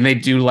 and they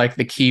do like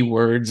the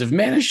keywords of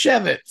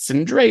Manischewitz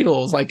and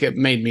dreidels. Like, it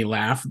made me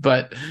laugh.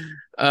 But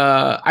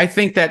I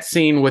think that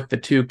scene with the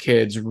two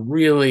kids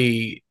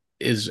really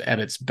is at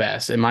its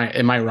best. Am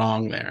I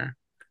wrong there?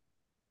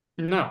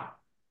 No,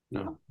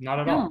 No, not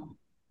at all.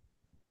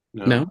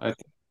 No?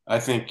 I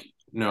think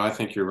No, I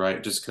think you're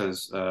right. Just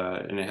because,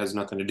 and it has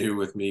nothing to do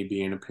with me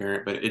being a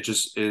parent, but it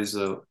just is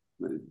a.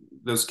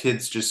 Those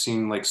kids just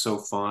seem like so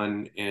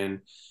fun, and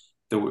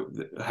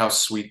how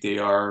sweet they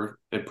are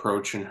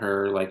approaching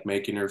her, like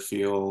making her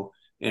feel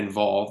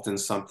involved in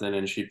something,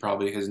 and she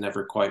probably has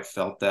never quite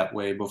felt that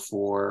way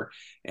before.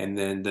 And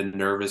then the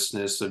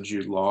nervousness of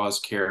Jude Law's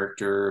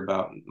character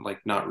about like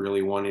not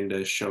really wanting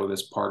to show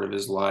this part of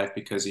his life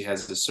because he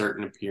has a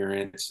certain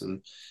appearance,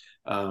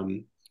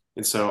 um,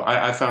 and so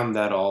I found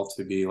that all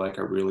to be like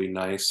a really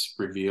nice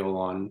reveal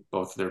on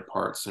both of their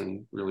parts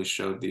and really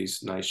showed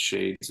these nice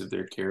shades of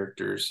their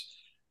characters.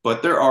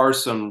 But there are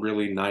some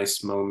really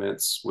nice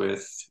moments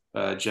with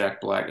Jack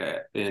Black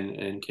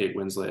and Kate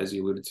Winslet, as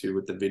you alluded to,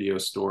 with the video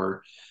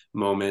store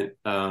moment.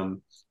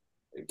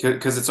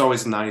 Because it's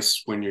always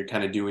nice when you're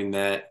kind of doing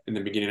that in the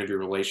beginning of your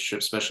relationship,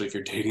 especially if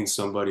you're dating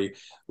somebody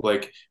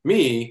like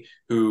me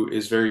who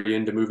is very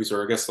into movies,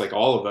 or I guess like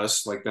all of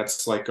us, like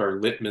that's like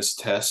our litmus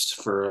test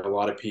for a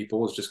lot of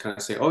people is just kind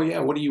of say, oh yeah,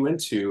 what are you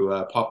into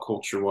pop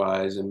culture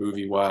wise and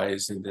movie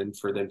wise, and then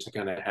for them to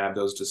kind of have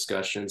those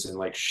discussions and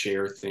like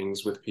share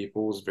things with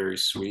people is very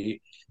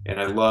sweet.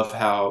 And I love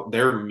how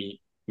their meet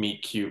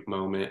cute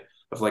moment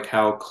of like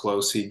how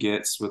close he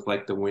gets with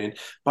like the wind.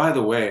 By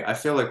the way, I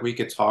feel like we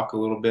could talk a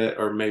little bit,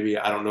 or maybe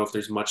I don't know if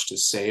there's much to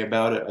say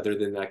about it other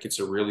than like it's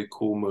a really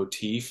cool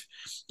motif.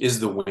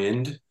 Is the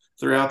wind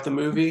throughout the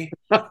movie?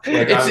 Like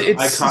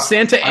it's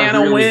Santa I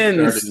Ana really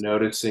started wins.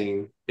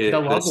 noticing it The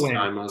love this wind.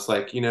 time. I was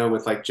like,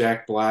 with like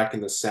Jack Black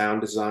and the sound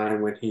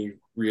design when he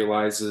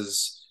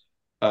realizes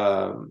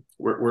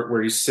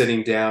where he's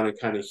sitting down and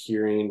kind of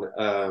hearing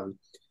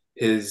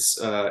his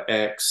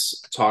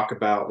ex talk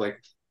about like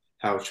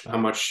how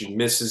much she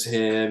misses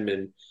him,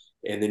 and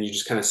then you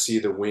just kind of see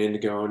the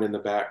wind going in the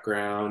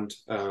background.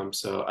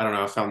 So I don't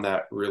know. I found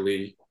that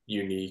really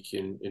unique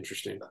and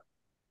interesting.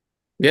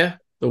 Yeah,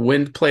 the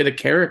wind played a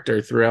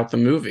character throughout the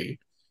movie.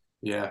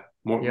 Yeah,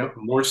 Yep.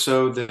 more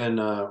so than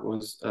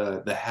was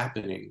The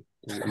Happening.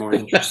 More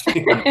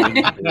interesting.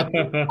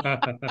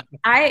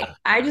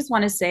 I just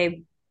want to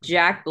say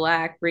Jack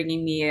Black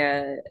bringing me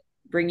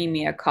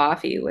a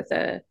coffee with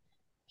a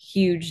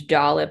huge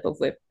dollop of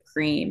whipped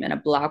cream and a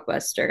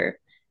blockbuster,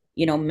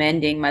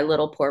 mending my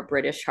little poor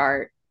British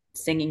heart,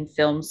 singing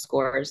film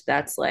scores.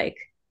 That's like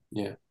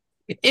Yeah,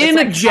 that's In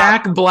a like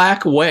Jack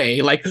Black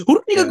way, like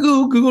yeah,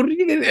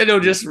 it'll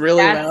just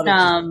really that's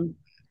loud.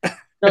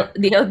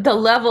 the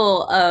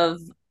level of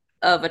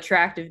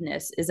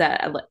attractiveness is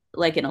at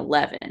like an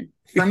 11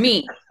 for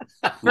me.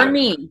 For yeah.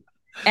 me.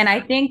 And I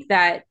think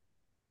that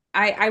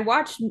I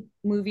watch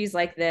movies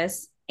like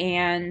this,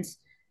 and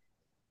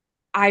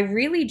I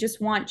really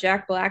just want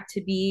Jack Black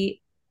to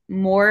be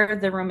more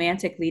the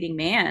romantic leading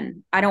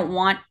man. I don't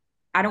want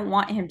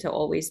him to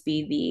always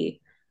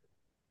be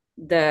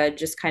the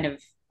just kind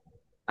of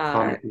uh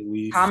Comic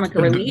relief. comic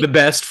The relief.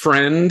 best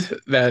friend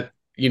that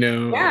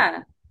Yeah.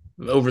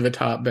 over the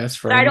top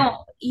best But I friend. don't,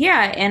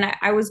 yeah. And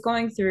I was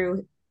going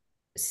through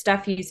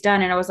stuff he's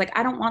done, and I was like,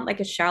 I don't want like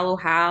a shallow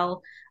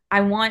Hal.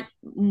 I want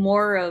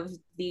more of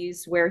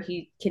these where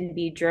he can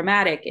be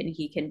dramatic and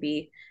he can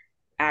be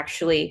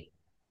actually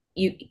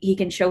he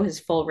can show his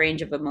full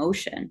range of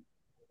emotion.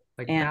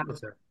 Like And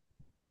Bowser.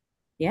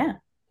 yeah.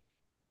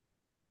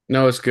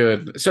 No, it's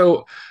good.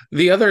 So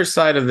the other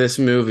side of this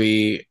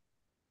movie,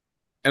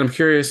 and I'm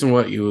curious in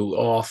what you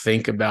all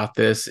think about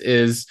this,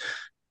 is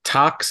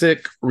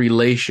toxic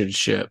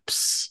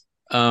relationships.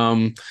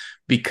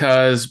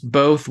 Because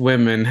both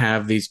women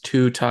have these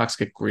two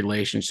toxic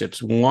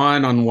relationships.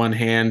 One, on one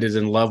hand, is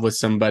in love with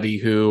somebody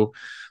who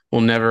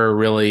will never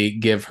really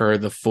give her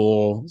the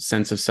full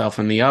sense of self,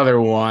 and the other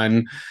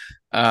one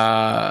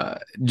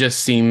just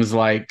seems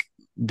like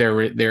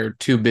they're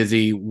too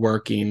busy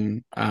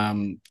working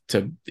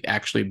to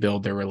actually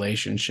build their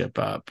relationship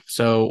up.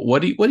 So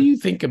what do you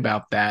think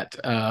about that?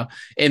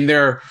 And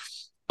they're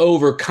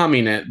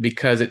overcoming it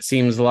because it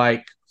seems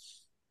like,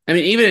 I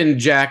mean, even in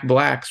Jack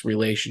Black's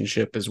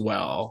relationship as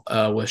well,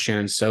 with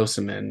Shannon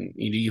Sosaman,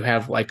 you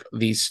have like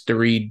these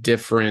three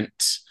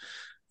different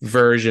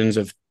versions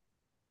of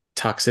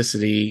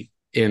toxicity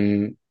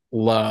in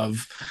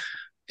love.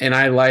 And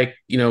I like,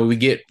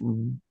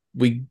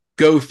 we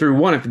go through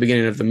one at the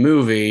beginning of the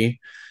movie,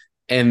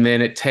 and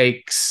then it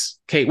takes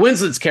Kate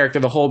Winslet's character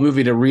the whole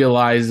movie to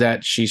realize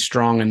that she's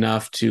strong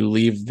enough to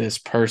leave this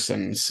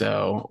person.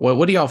 So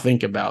what do y'all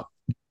think about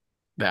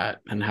that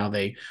and how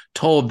they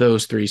told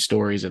those three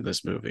stories in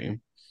this movie?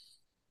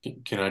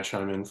 Can I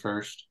chime in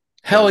first?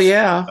 Hell Because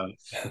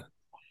yeah.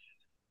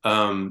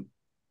 um,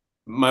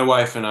 my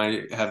wife and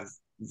I have,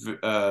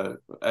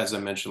 as I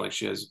mentioned, like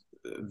she has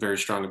very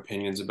strong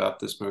opinions about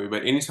this movie.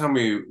 But anytime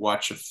we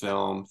watch a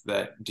film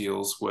that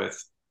deals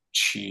with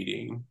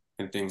cheating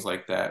and things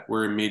like that,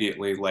 we're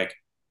immediately like,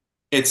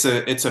 it's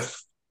a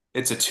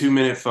 2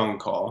 minute phone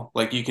call.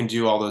 Like you can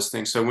do all those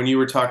things. So when you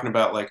were talking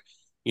about like,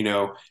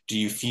 do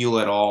you feel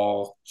at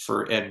all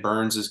for Ed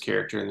Burns's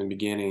character in the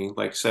beginning?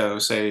 Like, so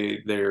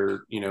say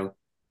they're,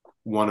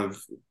 one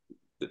of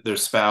their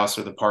spouse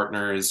or the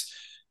partner is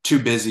too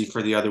busy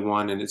for the other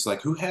one, and it's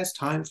like, who has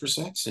time for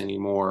sex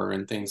anymore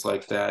and things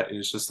like that. And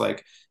it's just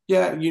like,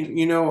 yeah,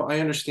 you know,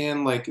 I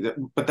understand, like,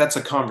 but that's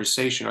a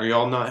conversation. Are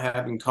y'all not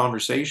having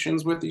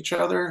conversations with each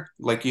other?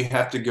 Like, you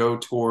have to go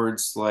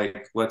towards,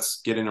 like,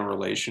 let's get in a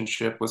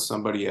relationship with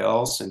somebody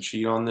else and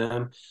cheat on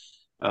them.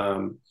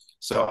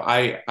 So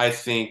I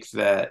think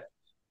that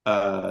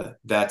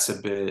that's a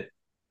bit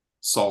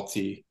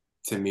salty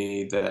to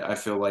me, that I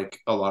feel like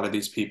a lot of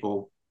these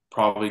people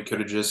probably could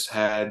have just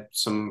had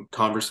some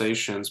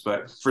conversations.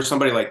 But for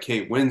somebody like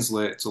Kate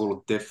Winslet, it's a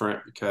little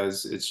different,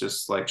 because it's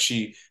just like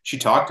she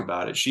talked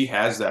about it. She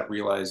has that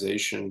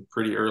realization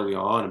pretty early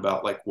on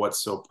about like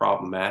what's so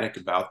problematic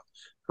about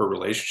her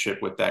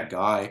relationship with that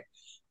guy.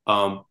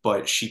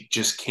 But she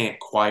just can't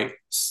quite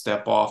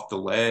step off the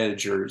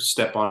ledge or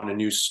step on a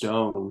new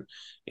stone.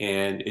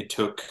 And it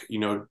took, you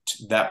know,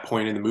 that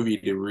point in the movie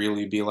to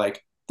really be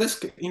like,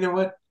 this, you know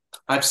what?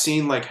 I've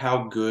seen like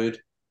how good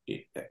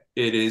it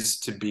is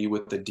to be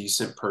with a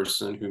decent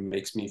person who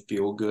makes me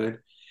feel good.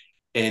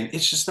 And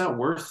it's just not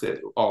worth it,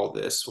 all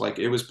this. Like,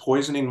 it was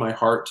poisoning my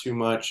heart too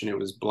much, and it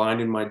was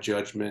blinding my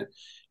judgment.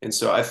 And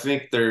so I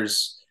think there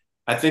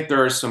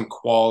are some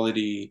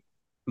quality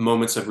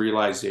moments of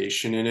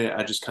realization in it.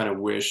 I just kind of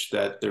wish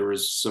that there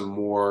was some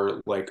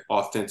more like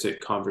authentic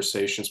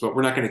conversations, but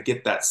we're not going to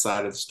get that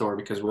side of the story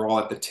because we're all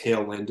at the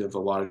tail end of a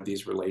lot of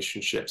these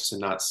relationships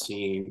and not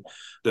seeing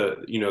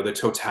the, you know, the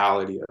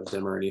totality of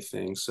them or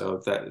anything.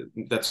 So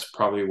that's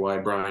probably why,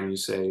 Brian, you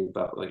say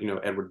about, like, you know,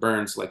 Edward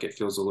Burns, like, it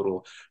feels a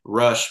little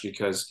rushed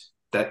because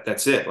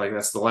that's it. Like,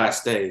 that's the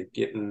last day,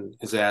 getting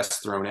his ass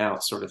thrown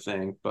out, sort of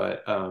thing.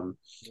 But so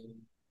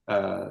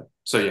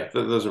yeah,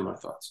 those are my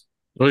thoughts.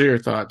 What are your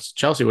thoughts,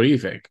 Chelsea? What do you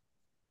think?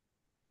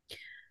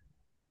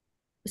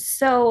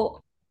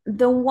 So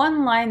the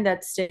one line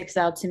that sticks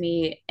out to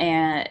me,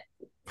 and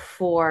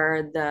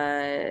for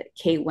the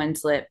Kate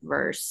Winslet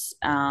verse,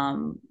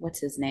 what's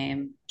his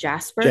name?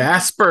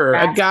 Jasper,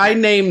 a guy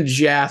named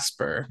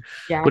Jasper.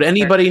 Would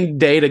anybody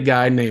date a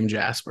guy named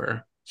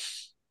Jasper?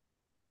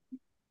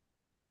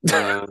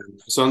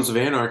 Sons of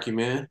Anarchy,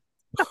 man.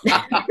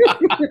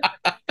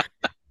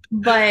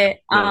 But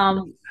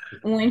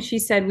when she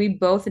said, "We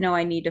both know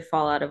I need to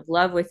fall out of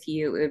love with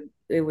you,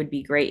 it would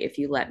be great if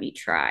you let me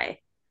try."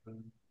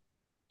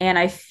 And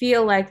I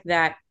feel like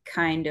that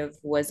kind of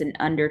was an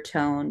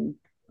undertone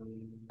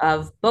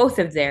of both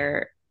of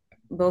their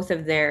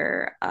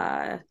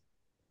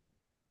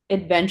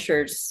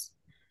adventures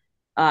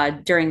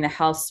during the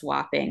house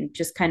swapping,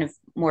 just kind of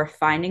more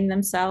finding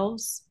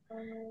themselves.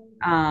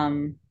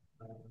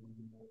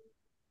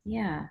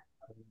 Yeah.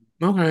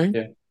 Okay.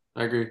 Yeah,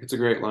 I agree. It's a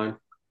great line.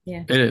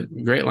 Yeah. It is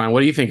a great line. What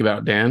do you think about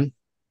it, Dan?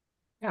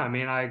 Yeah, I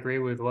mean, I agree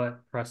with what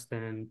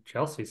Preston and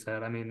Chelsea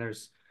said. I mean,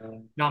 there's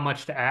not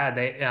much to add.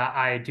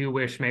 I do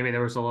wish maybe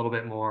there was a little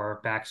bit more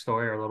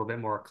backstory or a little bit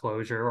more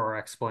closure or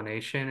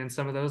explanation in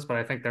some of those, but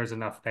I think there's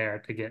enough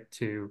there to get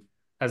to,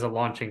 as a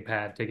launching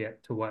pad, to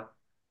get to what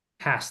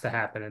has to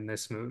happen in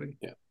this movie.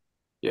 Yeah.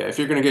 Yeah, if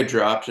you're going to get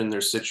dropped in their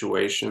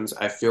situations,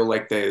 I feel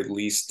like they at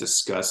least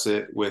discuss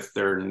it with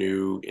their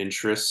new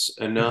interests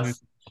enough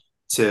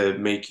to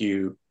make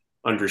you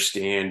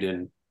understand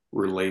and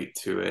relate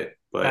to it.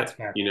 But,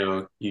 you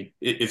know,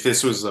 if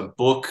this was a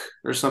book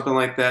or something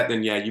like that,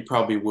 then yeah, you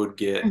probably would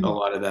get a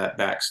lot of that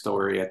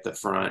backstory at the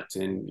front,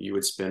 and you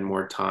would spend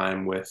more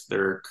time with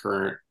their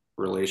current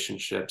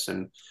relationships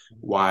and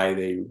why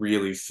they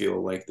really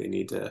feel like they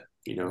need to,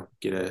 you know,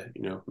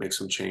 make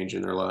some change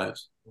in their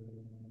lives.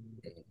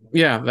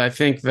 Yeah, I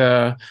think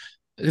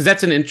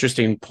that's an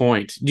interesting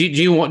point. Did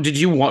you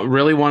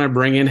really want to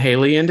bring in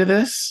Haley into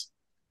this?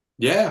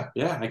 Yeah,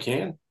 I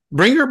can.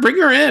 Bring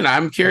her in.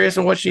 I'm curious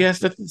on what she has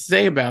to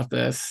say about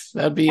this.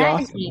 That'd be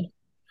awesome.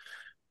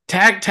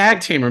 Tag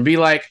team her. Be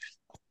like,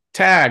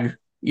 Tag,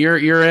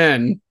 you're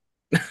in.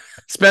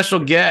 Special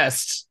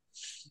guest.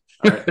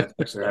 All right,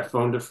 actually, I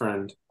phoned a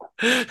friend.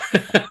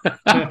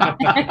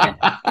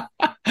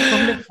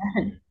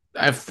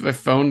 I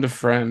phoned a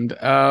friend.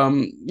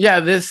 Yeah,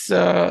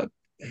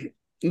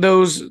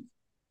 those.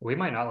 We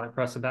might not let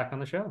Preston back on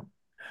the show.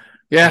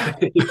 Yeah.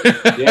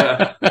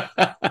 Yeah.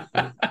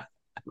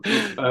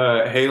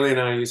 Haley and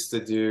I used to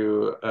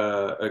do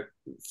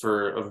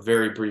for a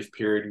very brief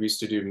period, we used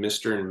to do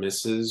Mr. and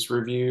Mrs.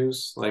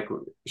 reviews. Like,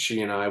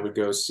 she and I would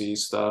go see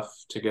stuff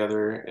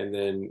together, and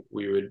then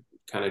we would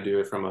kind of do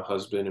it from a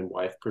husband and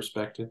wife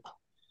perspective.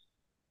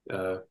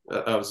 That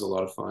was a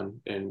lot of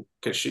fun, and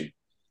because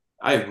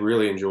I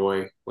really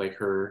enjoy like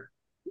her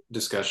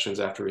discussions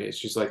after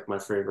she's like my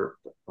favorite,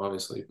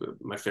 obviously, but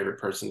my favorite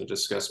person to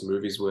discuss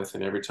movies with.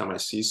 And every time I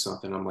see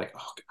something, I'm like,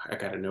 oh, I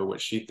got to know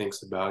what she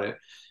thinks about it.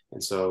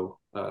 And so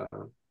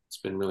it's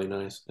been really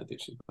nice. I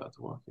think she's about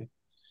to walk in.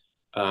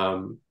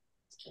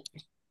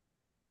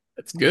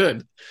 That's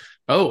good.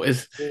 Oh,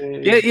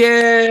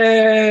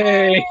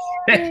 yay!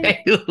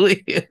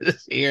 Haley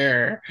is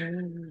here.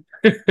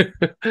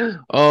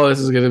 Oh, this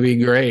is gonna be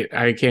great.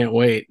 I can't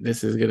wait.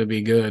 This is gonna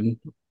be good.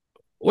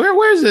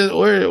 Where's it?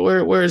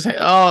 Where's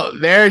oh,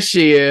 there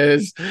she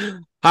is.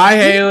 Hi,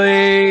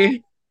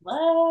 Haley.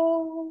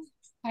 Hello.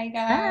 How Hi,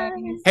 guys.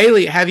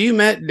 Haley, have you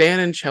met Dan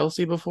and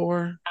Chelsea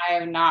before? I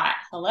have not.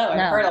 Hello. I've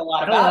No. heard a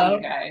lot about Hello.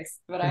 you guys,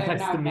 but I have Nice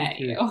to not meet met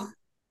you. you. Well,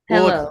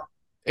 Hello.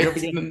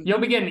 You'll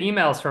be getting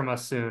emails from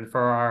us soon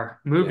for our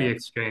movie Yeah.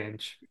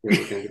 exchange. You're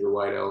looking at the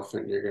white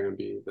elephant. You're going to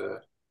be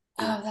the.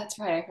 Oh, that's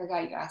right. I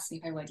forgot you asked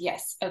me if I would.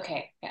 Yes.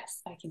 Okay.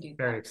 Yes, I can do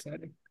Very that.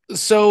 exciting.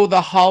 So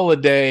the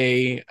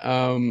holiday,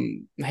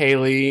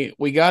 Haley,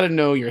 we got to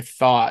know your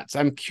thoughts.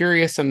 I'm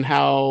curious on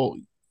how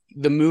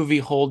the movie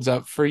holds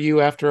up for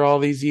you after all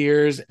these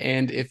years,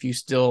 and if you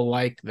still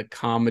like the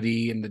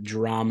comedy and the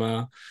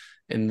drama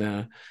and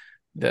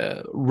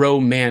the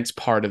romance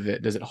part of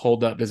it. Does it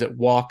hold up? Does it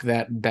walk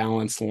that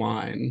balance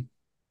line?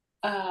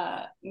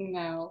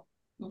 No.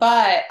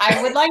 But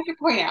I would like to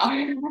point out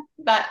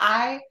that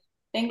I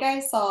think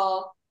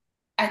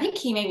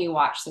he made me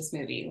watch this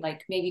movie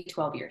like maybe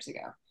 12 years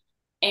ago.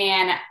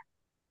 And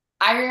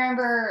I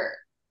remember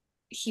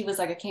he was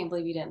like, I can't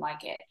believe you didn't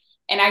like it.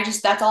 And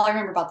that's all I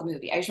remember about the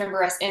movie. I just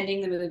remember us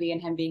ending the movie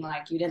and him being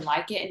like, you didn't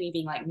like it? And me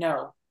being like,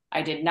 no,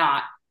 I did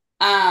not.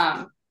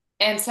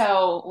 And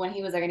so when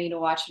he was like, I need to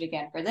watch it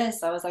again for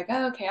this, I was like,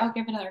 oh, okay, I'll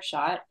give it another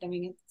shot. I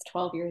mean, it's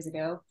 12 years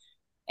ago.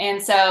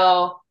 And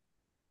so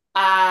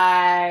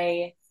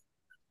we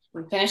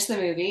finished the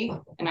movie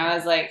and I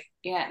was like,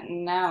 yeah,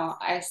 no,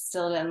 I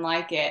still didn't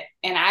like it.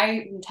 And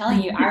I'm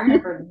telling you, I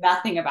remember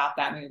nothing about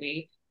that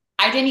movie.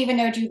 I didn't even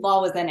know Jude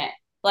Law was in it.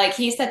 Like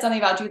he said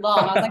something about Jude Law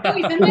and I was like, oh,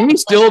 he's in it. We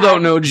still Like,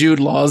 don't know Jude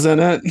Law's in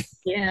it.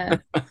 Yeah.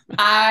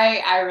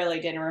 I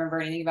really didn't remember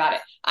anything about it.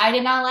 I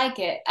did not like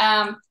it.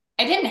 I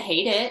didn't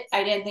hate it.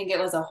 I didn't think it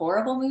was a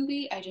horrible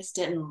movie. I just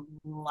didn't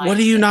like What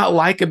do you it. not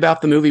like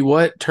about the movie?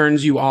 What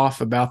turns you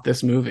off about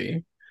this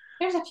movie?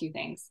 There's a few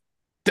things.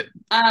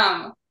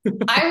 I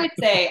would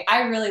say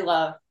I really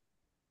love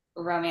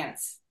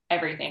romance,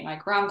 everything.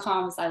 Like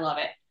rom-coms, I love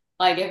it.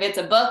 Like if it's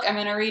a book, I'm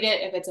gonna read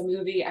it. If it's a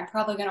movie, I'm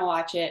probably gonna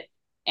watch it.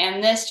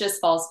 And this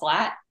just falls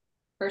flat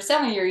for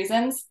so many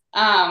reasons.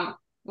 One,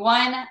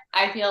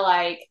 I feel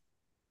like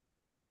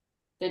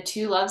the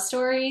two love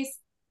stories,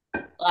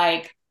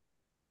 like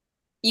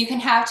you can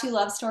have two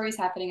love stories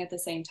happening at the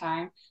same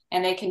time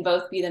and they can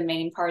both be the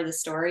main part of the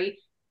story,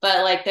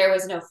 but like there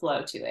was no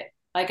flow to it.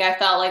 Like I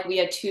felt like we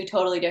had two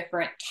totally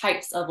different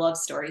types of love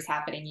stories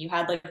happening. You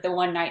had like the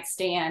one night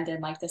stand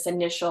and like this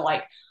initial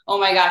like,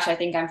 oh my gosh, I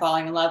think I'm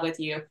falling in love with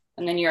you.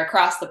 And then you're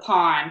across the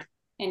pond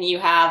and you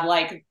have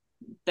like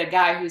the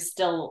guy who's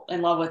still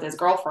in love with his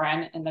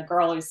girlfriend and the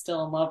girl who's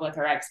still in love with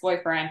her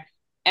ex-boyfriend.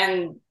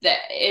 And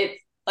it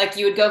like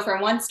you would go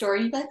from one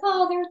story, you'd be like,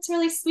 oh, that's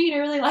really sweet. I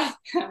really like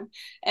them.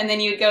 And then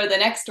you would go to the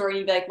next story and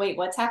you'd be like, wait,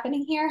 what's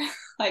happening here?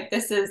 Like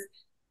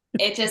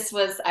it just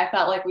was, I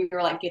felt like we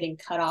were like getting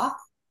cut off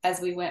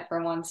as we went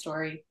from one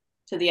story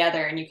to the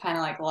other. And you kind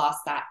of like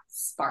lost that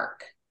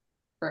spark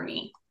for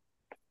me.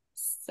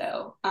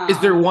 So Is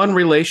there one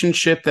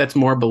relationship that's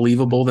more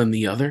believable than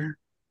the other?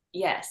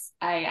 Yes,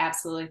 I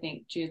absolutely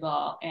think Jude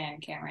Law and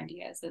Cameron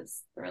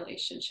Diaz's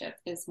relationship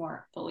is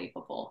more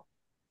believable.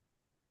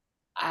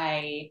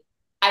 I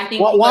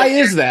think Why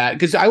is that?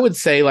 Because I would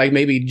say like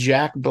maybe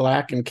Jack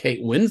Black and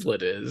Kate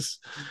Winslet is.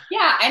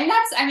 Yeah, and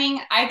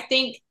I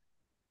think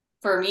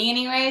for me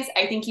anyways,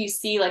 I think you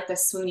see like the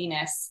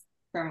swooniness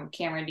from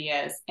Cameron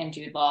Diaz and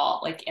Jude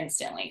Law like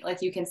instantly.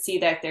 Like you can see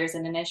that there's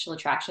an initial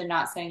attraction,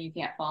 not saying you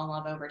can't fall in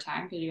love over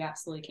time because you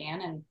absolutely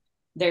can. And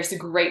there's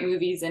great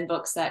movies and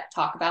books that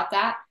talk about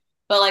that.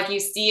 But like you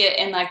see it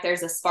and like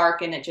there's a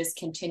spark and it just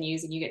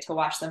continues and you get to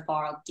watch them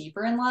fall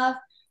deeper in love.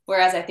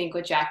 Whereas I think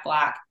with Jack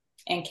Black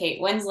and Kate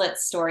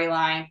Winslet's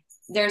storyline,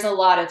 there's a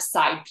lot of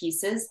side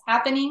pieces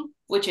happening,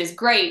 which is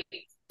great,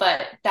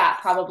 but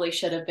that probably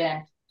should have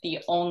been the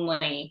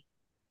only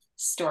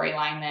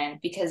storyline then,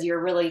 because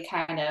you're really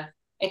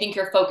I think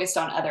you're focused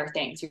on other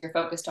things. You're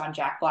focused on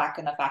Jack Black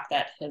and the fact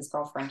that his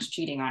girlfriend's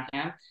cheating on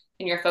him.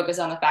 And you're focused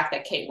on the fact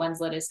that Kate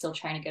Winslet is still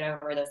trying to get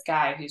over this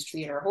guy who's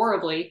treated her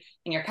horribly.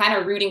 And you're kind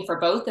of rooting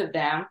for both of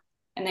them.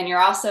 And then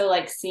you're also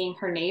like seeing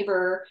her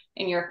neighbor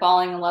and you're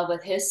falling in love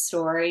with his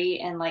story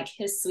and like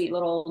his sweet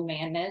little old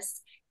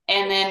manness.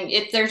 And then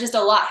there's just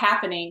a lot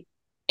happening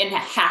in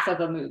half of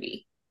a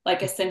movie.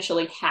 Like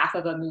essentially half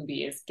of a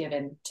movie is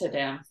given to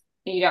them.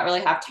 And you don't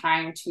really have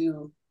time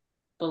to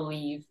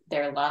believe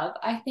their love,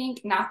 I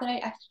think. Not that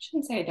I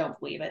shouldn't say I don't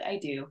believe it. I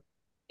do.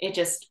 It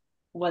just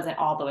wasn't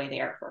all the way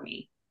there for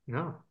me.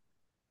 No.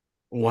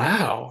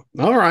 Wow.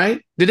 All right.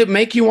 Did it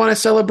make you want to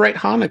celebrate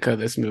Hanukkah,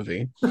 this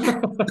movie?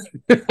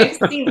 I've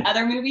seen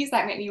other movies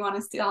that make me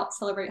want to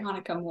celebrate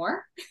Hanukkah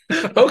more.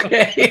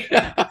 Okay.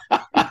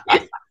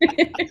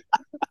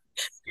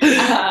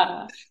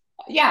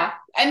 Yeah.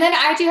 And then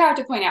I do have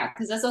to point out,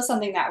 because this was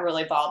something that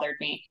really bothered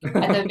me. At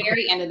the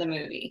very end of the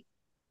movie,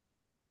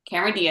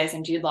 Cameron Diaz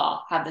and Jude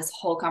Law have this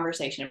whole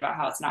conversation about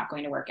how it's not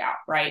going to work out,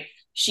 right?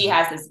 She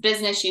has this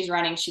business she's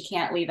running. She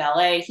can't leave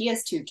LA. He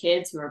has 2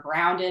 kids who are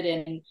grounded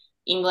in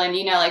England.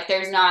 You know, like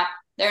there's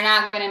they're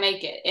not going to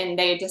make it. And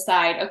they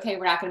decide, okay,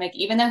 we're not going to make it,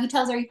 even though he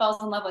tells her he falls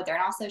in love with her.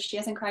 And also, she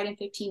hasn't cried in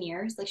 15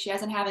 years. Like, she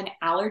hasn't had an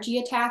allergy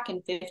attack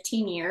in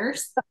 15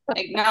 years.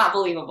 Like, not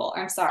believable.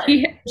 I'm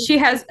sorry. She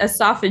has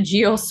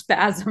esophageal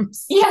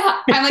spasms.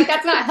 Yeah. I'm like,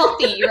 that's not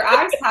healthy. Your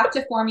eyes have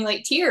to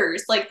formulate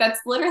tears. Like, that's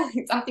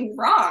literally something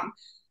wrong.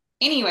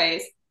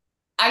 Anyways,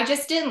 I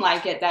just didn't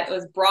like it that it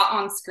was brought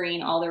on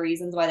screen all the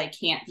reasons why they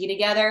can't be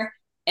together.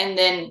 And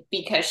then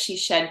because she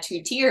shed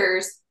 2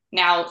 tears,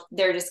 now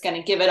they're just going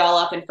to give it all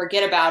up and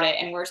forget about it.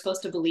 And we're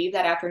supposed to believe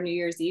that after New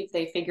Year's Eve,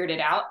 they figured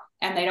it out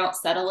and they don't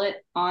settle it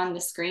on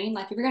the screen.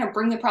 Like, if you're going to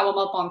bring the problem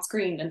up on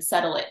screen, then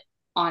settle it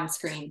on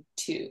screen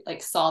to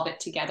like solve it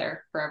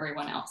together for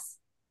everyone else.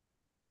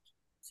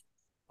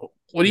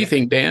 What do you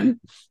think, Dan?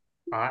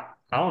 I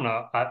don't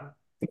know.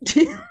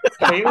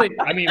 Haley,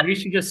 I mean, we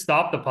should just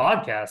stop the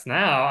podcast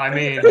now. I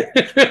mean,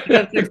 she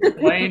just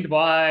explained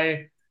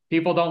why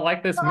people don't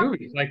like this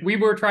movie. Like, we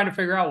were trying to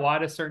figure out why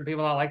do certain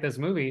people not like this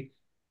movie,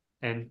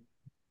 and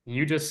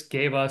you just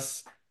gave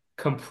us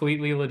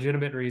completely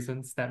legitimate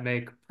reasons that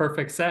make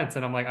perfect sense.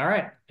 And I'm like, all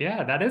right,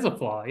 yeah, that is a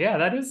flaw. Yeah,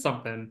 that is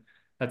something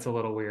that's a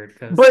little weird.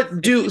 But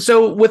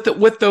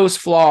with those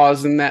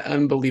flaws and that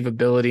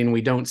unbelievability, and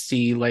we don't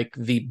see like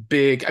the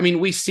big. I mean,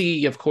 we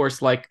see, of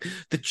course, like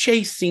the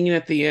chase scene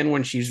at the end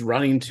when she's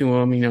running to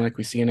him. You know, like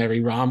we see in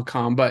every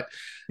rom-com. But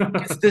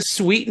it's the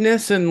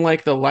sweetness and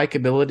like the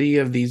likability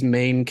of these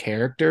main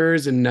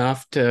characters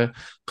enough to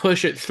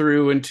push it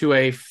through into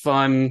a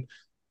fun,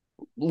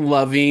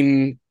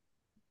 loving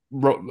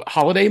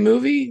holiday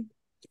movie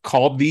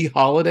called The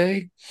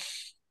Holiday.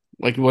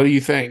 Like, what do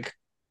you think?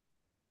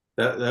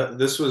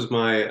 This was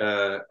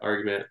my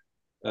argument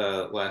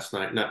last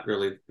night. Not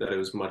really that it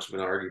was much of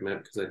an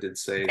argument, because I did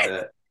say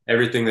that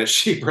everything that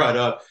she brought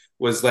up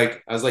was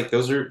like, I was like,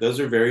 those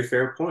are very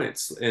fair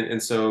points.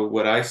 And so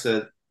what I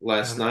said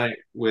last night,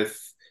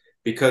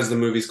 because the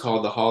movie's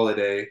called The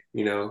Holiday,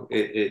 you know,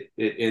 it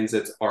ends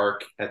its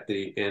arc at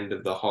the end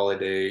of the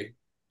holiday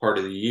part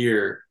of the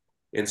year.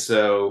 And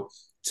so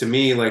to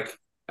me, like,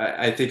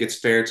 I think it's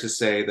fair to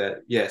say that,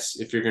 yes,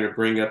 if you're going to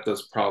bring up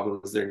those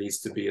problems, there needs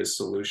to be a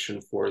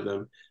solution for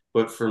them.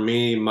 But for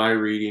me, my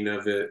reading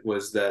of it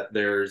was that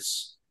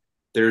there's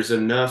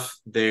enough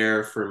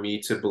there for me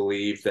to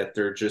believe that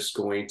they're just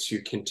going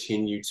to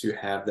continue to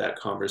have that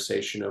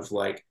conversation of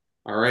like,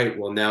 all right,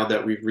 well, now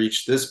that we've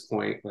reached this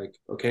point, like,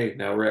 okay,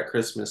 now we're at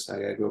Christmas,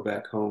 I gotta go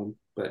back home.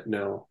 But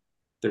no,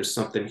 there's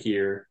something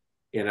here,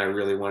 and I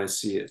really want to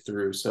see it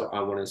through. So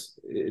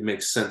it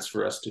makes sense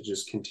for us to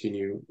just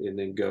continue and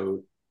then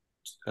go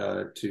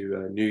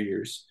to New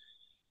Year's.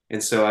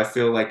 And so I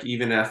feel like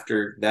even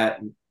after that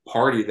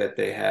party that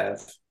they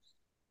have,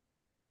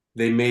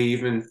 they may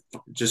even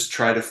just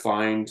try to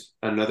find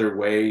another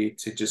way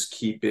to just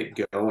keep it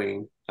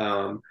going.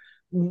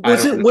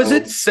 Was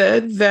it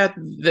said that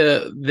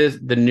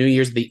the New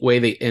Year's, the way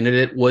they ended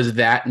it, was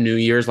that New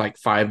Year's like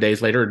 5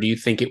 days later, or do you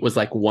think it was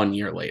like 1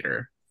 year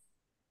later?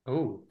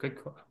 Oh, good.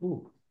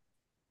 Ooh.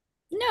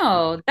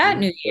 No, that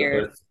New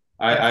Year's.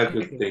 I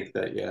would think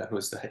that, yeah, it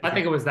was that. I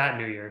think it was that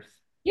New Year's.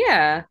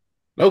 Yeah.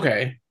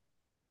 Okay.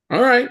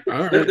 All right.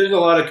 There's a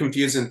lot of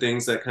confusing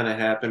things that kind of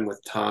happen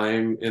with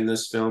time in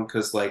this film,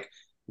 because like,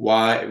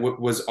 why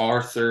was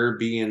Arthur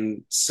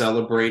being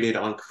celebrated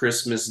on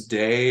Christmas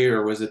Day,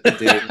 or was it the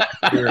day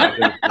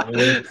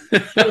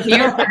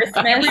Here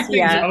Christmas? Everything's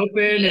Yeah.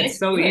 open. It's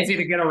so easy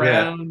to get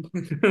around.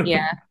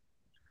 Yeah.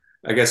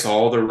 I guess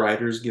all the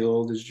Writers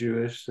Guild is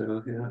Jewish,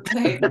 so yeah.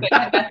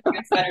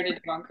 It's better to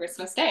do on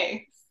Christmas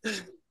Day.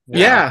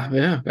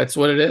 Yeah, that's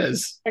what it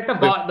is. Like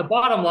the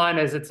bottom line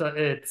is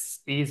it's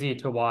easy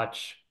to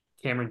watch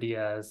Cameron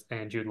Diaz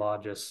and Jude Law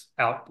just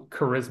out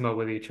charisma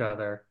with each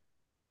other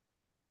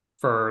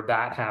for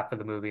that half of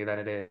the movie than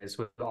it is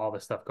with all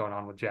the stuff going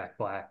on with Jack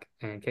Black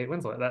and Kate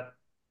Winslet. That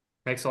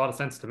makes a lot of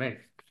sense to me.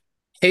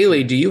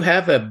 Haley, do you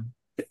have a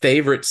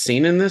favorite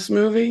scene in this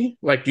movie?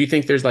 Like, do you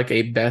think there's like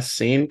a best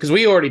scene? Because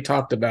we already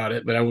talked about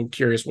it, but I'm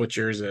curious what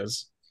yours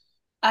is.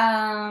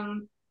 I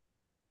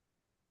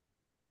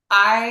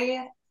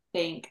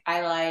think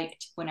I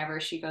liked whenever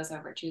she goes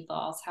over to Jude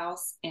Law's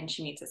house and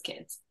she meets his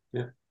kids.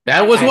 Yeah.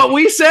 That was what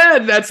we said.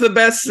 That's the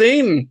best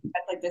scene.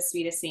 That's like the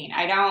sweetest scene.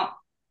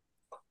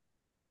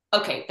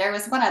 Okay, there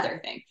was one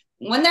other thing.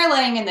 When they're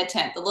laying in the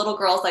tent, the little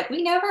girl's like,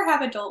 we never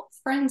have adult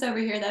friends over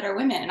here that are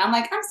women. And I'm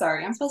like, I'm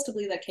sorry, I'm supposed to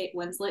believe that Kate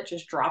Winslet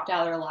just dropped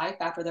out of their life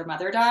after their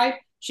mother died.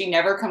 She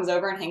never comes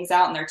over and hangs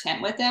out in their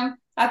tent with them.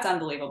 That's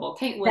unbelievable.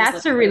 Kate Winslet.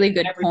 That's a really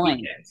good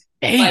point.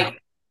 Like,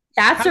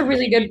 that's a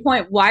really good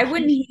point. Why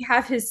wouldn't he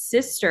have his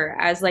sister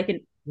as like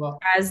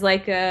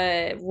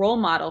a role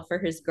model for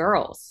his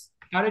girls?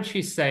 How did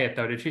she say it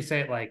though? Did she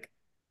say it like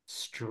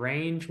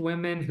strange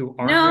women who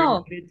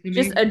aren't related to me?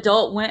 Just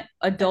adult women.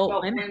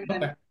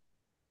 Okay.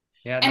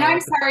 Yeah, and I'm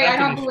sorry, I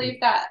don't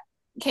believe that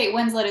Kate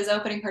Winslet is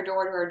opening her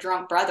door to her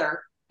drunk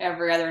brother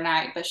every other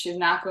night, but she's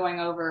not going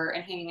over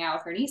and hanging out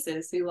with her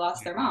nieces who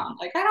lost their mom.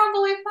 Like, I don't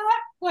believe that.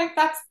 Like,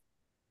 that's...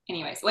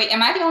 Anyways, wait,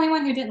 am I the only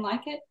one who didn't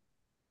like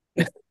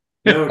it?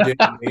 No,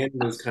 Dan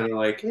was kind of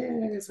like,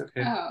 it's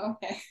okay. Oh,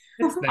 okay.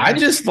 It's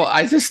there.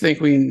 I just think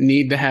we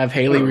need to have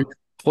Haley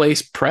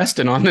replace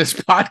Preston on this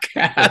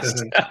podcast.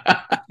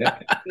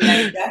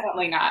 No,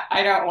 definitely not.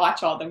 I don't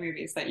watch all the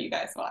movies that you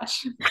guys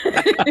watch.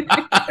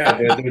 Yeah,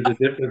 there's a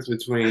difference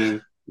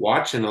between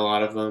watching a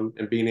lot of them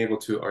and being able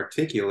to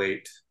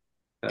articulate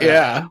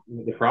Yeah.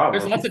 the There's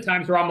problem. lots of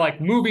times where I'm like,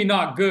 movie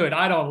not good,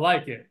 I don't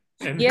like it.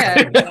 And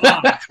Yeah.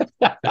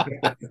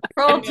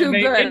 Roll too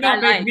it good. not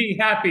I make like. me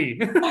happy.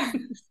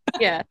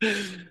 Yeah. I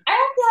don't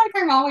feel like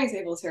I'm always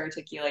able to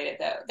articulate it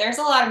though. There's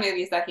a lot of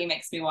movies that he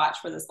makes me watch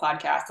for this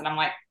podcast, and I'm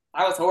like,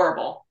 that was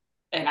horrible,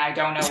 and I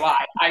don't know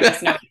why. I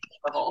just know it's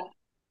horrible.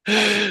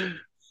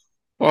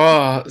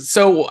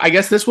 So I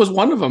guess this was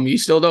one of them. You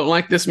still don't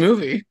like this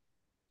movie.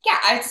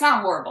 Yeah, it's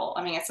not horrible.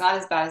 I mean, it's not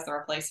as bad as The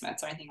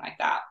Replacements or anything like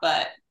that,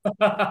 but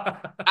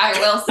I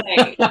will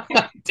say,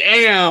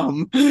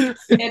 Damn.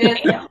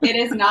 it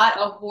is not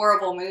a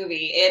horrible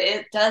movie.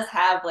 It does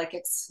have like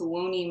its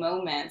swoony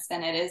moments,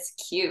 and it is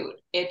cute.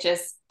 It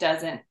just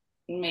doesn't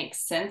make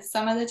sense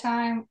some of the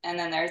time. And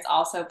then there's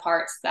also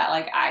parts that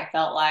like I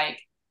felt like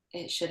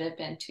it should have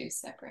been two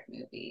separate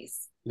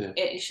movies. Yeah.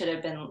 It should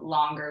have been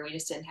longer. We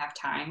just didn't have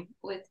time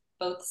with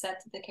both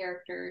sets of the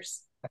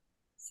characters.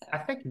 So. I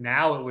think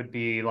now it would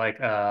be like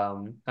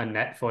a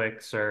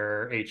Netflix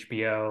or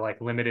HBO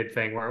like limited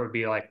thing where it would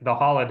be like The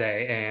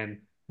Holiday, and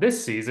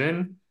this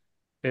season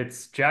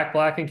it's Jack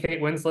Black and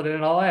Kate Winslet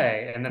in LA,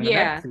 and then the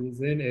next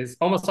season is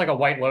almost like a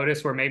White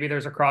Lotus where maybe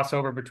there's a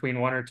crossover between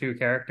one or two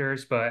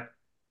characters, but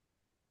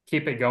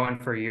keep it going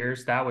for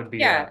years. That would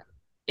be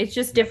it's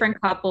just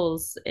different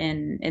couples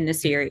in the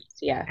series.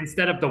 Yeah.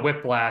 Instead of the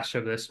whiplash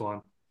of this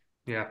one.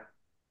 Yeah.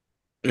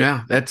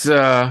 Yeah, that's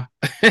that's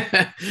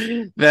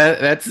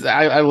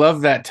I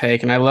love that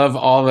take, and I love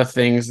all the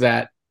things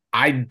that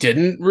I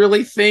didn't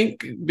really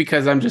think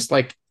because I'm just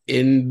like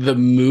in the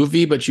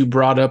movie, but you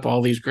brought up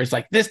all these greats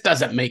like this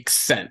doesn't make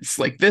sense.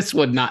 Like this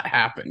would not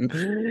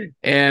happen.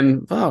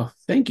 And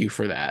thank you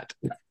for that.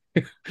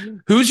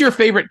 Who's your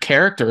favorite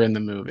character in the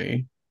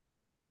movie?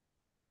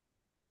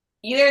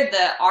 Either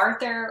the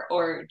Arthur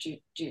or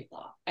Jude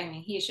Law. I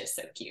mean, he's just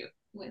so cute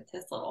with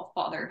his little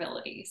father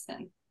abilities,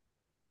 and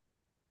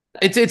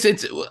it's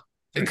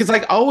because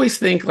like I always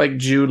think like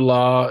Jude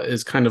Law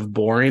is kind of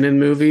boring in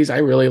movies. I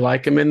really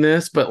like him in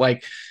this, but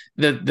like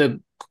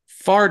the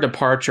far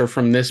departure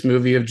from this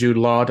movie of Jude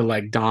Law to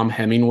like Dom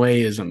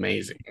Hemingway is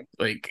amazing.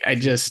 Like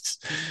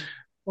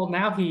well,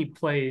 now he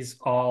plays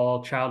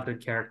all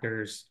childhood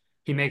characters.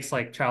 He makes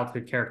like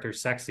childhood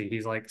characters sexy.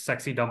 He's like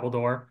sexy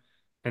Dumbledore,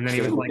 and then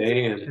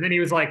he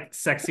was like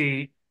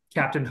sexy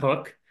Captain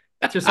Hook.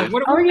 Just like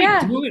what are we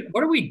doing?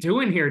 What are we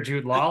doing here,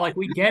 Jude Law? Like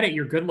we get it.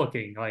 You're good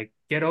looking. Like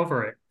get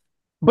over it.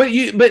 But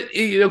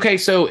okay.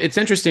 So it's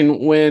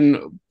interesting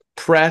when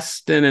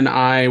Preston and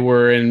I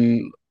were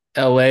in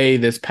LA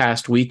this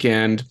past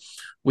weekend.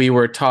 We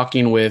were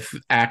talking with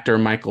actor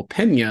Michael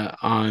Pena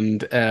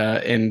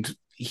and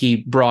he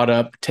brought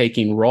up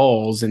taking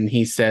roles, and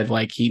he said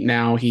like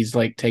he's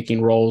like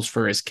taking roles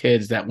for his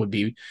kids that would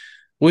be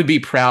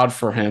proud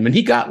for him, and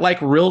he got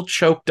like real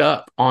choked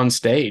up on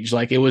stage.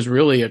 Like it was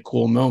really a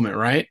cool moment,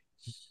 right?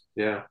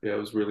 Yeah, it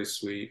was really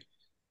sweet.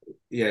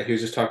 Yeah, he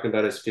was just talking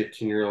about his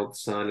 15-year-old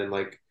son and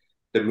like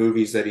the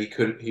movies that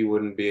he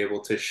wouldn't be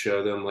able to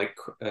show them, like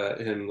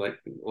him like,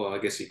 well, I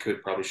guess he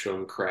could probably show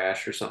him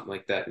Crash or something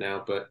like that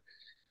now, but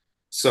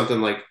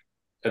something like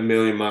A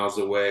Million Miles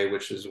Away,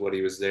 which is what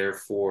he was there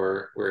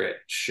for, where it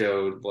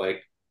showed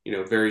like,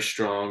 very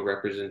strong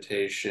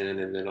representation,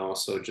 and then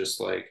also just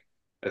like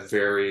a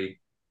very,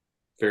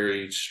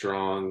 very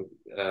strong,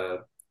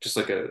 just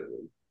like a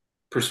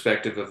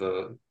perspective of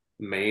a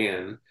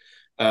man,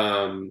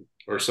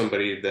 or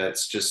somebody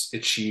that's just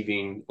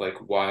achieving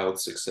like wild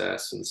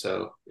success. And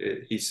so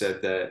he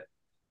said that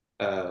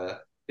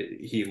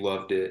he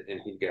loved it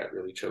and he got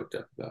really choked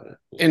up about it.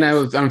 And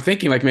I'm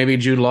thinking like maybe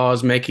Jude Law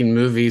is making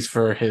movies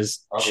for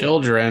his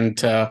children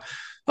to,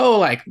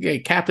 like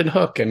Captain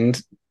Hook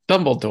and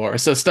Dumbledore.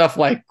 So stuff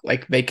like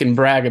they can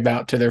brag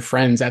about to their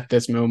friends at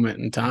this moment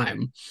in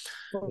time.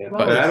 Yeah,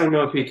 but I don't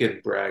know if he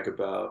could brag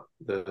about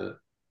the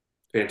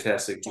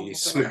Fantastic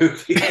Beasts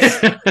movies.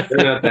 They're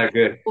not that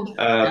good.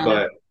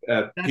 But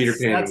Peter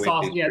Pan. That's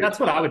awesome. Yeah, that's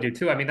what I would do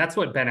too. I mean, that's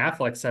what Ben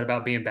Affleck said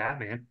about being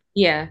Batman.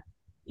 Yeah.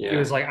 He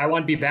was like, I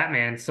want to be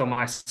Batman, so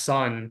my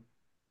son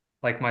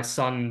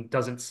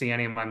doesn't see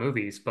any of my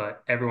movies,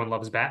 but everyone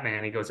loves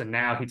Batman. He goes, and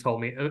now he told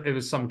me it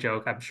was some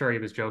joke. I'm sure he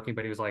was joking,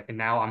 but he was like, and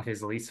now I'm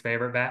his least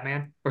favorite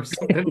Batman or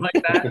something like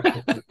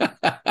that.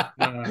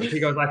 He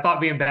goes, I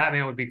thought being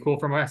Batman would be cool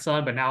for my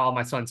son, but now all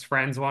my son's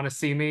friends want to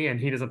see me, and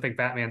he doesn't think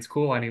Batman's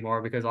cool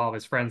anymore because all of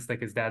his friends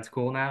think his dad's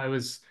cool now. It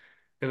was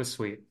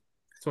sweet.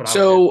 That's what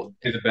I would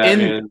do. The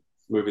Batman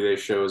movie they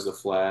show is The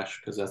Flash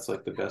because that's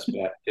like the best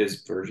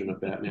his version of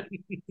Batman.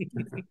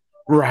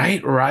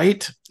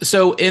 Right.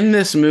 So in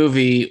this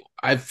movie,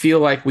 I feel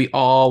like we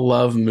all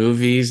love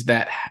movies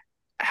that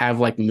have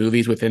like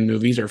movies within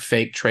movies or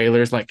fake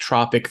trailers like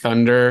Tropic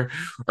Thunder,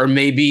 or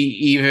maybe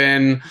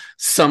even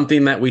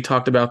something that we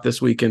talked about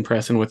this week in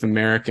Preston with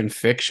American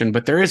Fiction.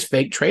 But there is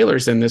fake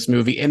trailers in this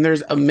movie, and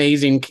there's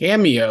amazing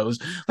cameos.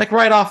 Like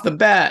right off the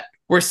bat,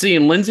 we're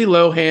seeing Lindsay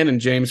Lohan and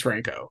James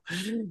Franco,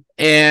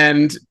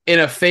 and in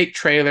a fake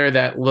trailer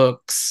that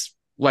looks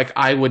like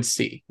I would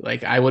see,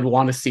 like I would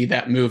want to see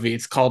that movie.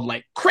 It's called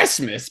like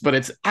Christmas, but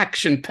it's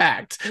action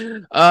packed.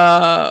 Do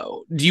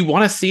you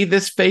want to see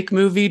this fake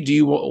movie?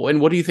 And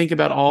what do you think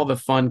about all the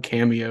fun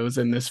cameos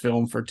in this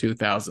film for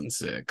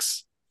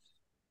 2006?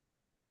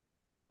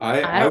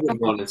 I would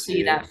want to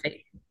see that it.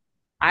 fake.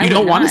 You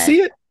don't want to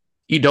see it?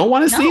 You don't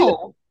want to see it?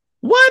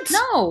 What?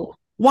 No.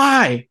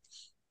 Why?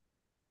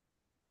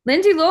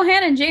 Lindsay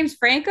Lohan and James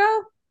Franco?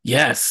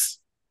 Yes.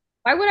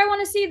 Why would I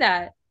want to see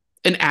that?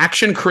 An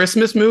action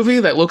Christmas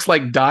movie that looks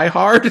like Die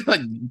Hard?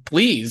 Like,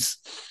 please.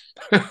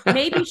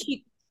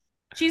 Maybe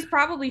she's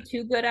probably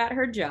too good at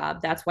her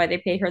job. That's why they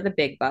pay her the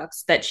big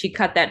bucks, that she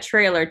cut that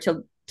trailer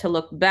to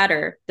look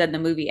better than the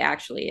movie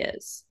actually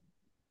is.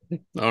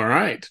 All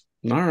right.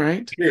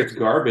 Sure, it's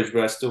garbage,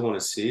 but I still want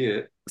to see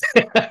it.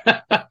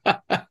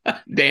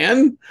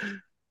 Dan?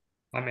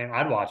 I mean,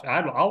 I'll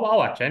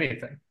watch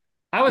anything.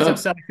 I was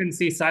upset I couldn't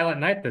see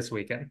Silent Night this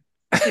weekend.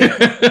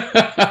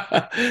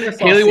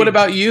 Haley, what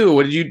about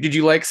you? Did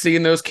you like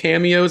seeing those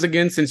cameos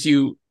again, since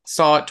you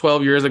saw it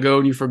 12 years ago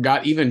and you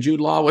forgot even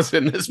Jude Law was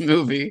in this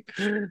movie?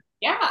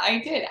 Yeah,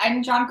 I did.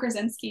 And John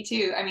Krasinski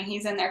too. I mean,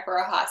 he's in there for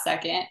a hot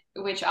second,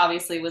 which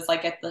obviously was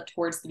like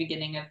towards the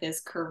beginning of his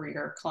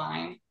career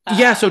climb.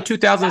 Yeah, so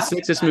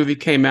 2006 this movie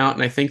came out,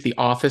 and I think The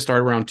Office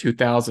started around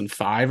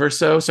 2005 or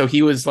so. So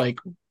he was like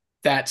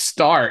that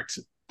start.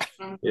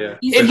 Yeah.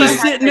 And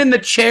he's sitting in the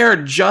chair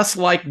just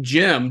like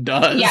Jim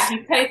does. Yeah,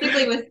 he's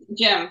basically with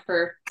Jim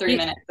for 3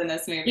 minutes in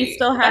this movie. He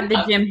still had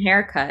the Jim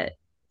haircut.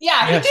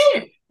 Yeah, Yes.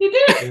 he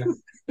did.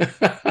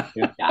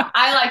 Yeah. Yeah,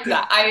 I like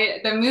that.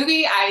 The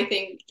movie, I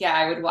think, yeah,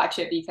 I would watch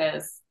it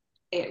because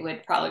it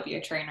would probably be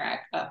a train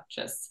wreck of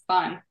just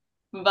fun.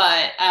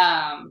 But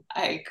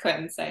I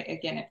couldn't say,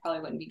 again, it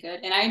probably wouldn't be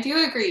good. And I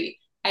do agree.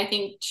 I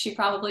think she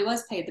probably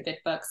was paid the big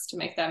bucks to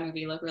make that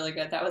movie look really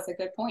good. That was a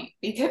good point,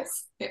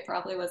 because it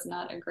probably was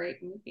not a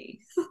great movie.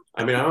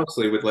 I mean, I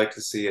honestly would like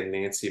to see a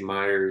Nancy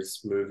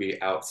Meyers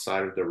movie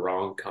outside of the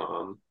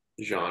rom-com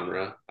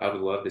genre. I would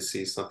love to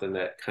see something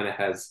that kind of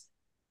has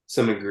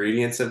some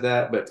ingredients of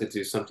that, but to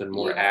do something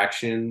more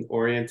action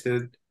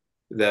oriented.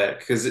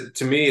 Because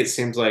to me, it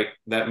seems like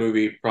that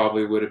movie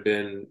probably would have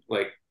been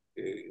like,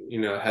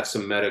 have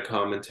some meta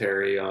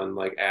commentary on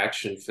like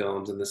action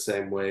films in the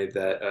same way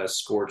that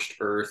Scorched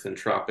Earth and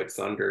Tropic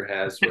Thunder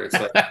has, where it's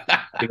like,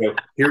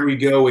 here we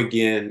go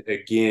again,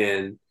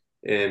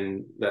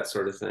 and that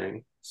sort of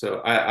thing. So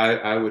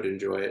I would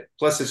enjoy it.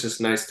 Plus, it's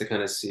just nice to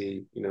kind of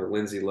see,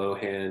 Lindsay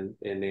Lohan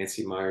and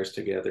Nancy Meyers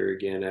together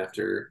again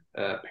after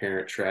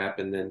Parent Trap.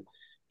 And then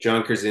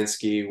John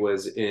Krasinski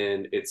was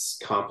in It's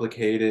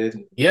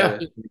Complicated.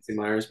 Nancy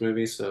Meyers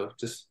movie. So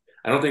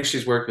I don't think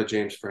she's worked with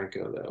James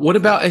Franco though. What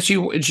about,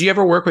 did she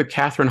ever work with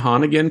Catherine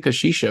Hahn again? Because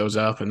she shows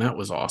up, and that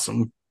was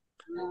awesome.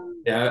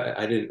 Yeah,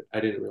 I didn't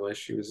realize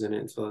she was in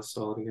it until I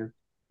saw it again.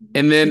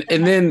 And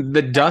then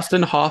the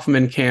Dustin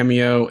Hoffman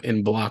cameo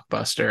in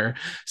Blockbuster.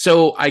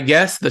 So I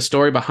guess the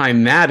story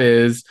behind that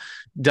is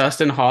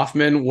Dustin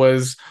Hoffman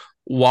was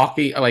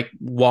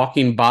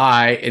walking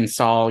by and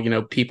saw,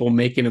 people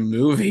making a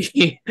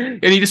movie,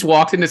 and he just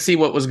walked in to see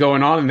what was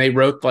going on, and they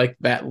wrote like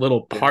that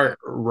little part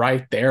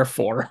right there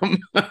for him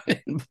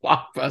in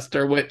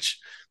Blockbuster, which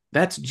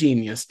that's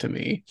genius to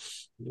me.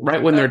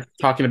 Right when they're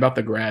talking about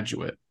The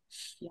Graduate.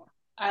 Yeah,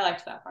 I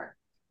liked that part.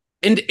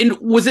 And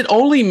was it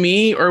only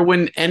me, or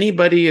when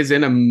anybody is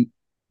in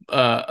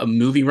a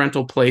movie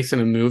rental place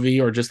in a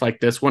movie, or just like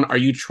this one, are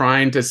you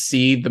trying to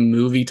see the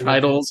movie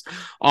titles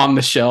on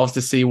the shelves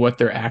to see what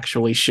they're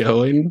actually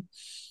showing?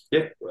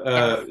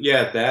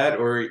 Yeah, that,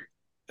 or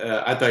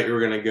I thought you were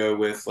going to go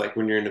with like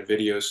when you're in a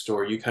video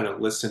store, you kind of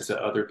listen to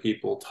other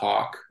people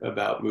talk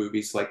about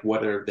movies, like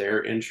what are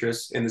their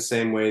interests, in the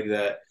same way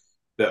that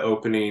the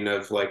opening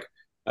of like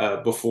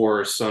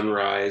Before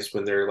Sunrise,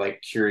 when they're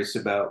like curious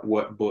about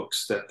what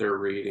books that they're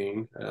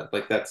reading,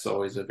 like that's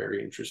always a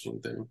very interesting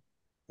thing.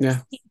 Yeah.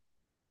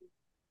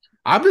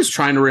 I'm just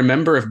trying to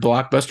remember if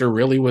Blockbuster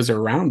really was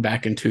around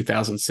back in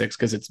 2006,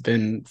 because it's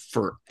been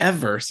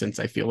forever since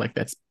I feel like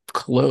that's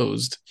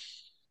closed.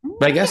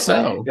 But I guess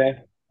so.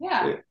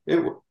 Yeah. It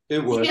was.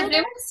 Because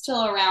they were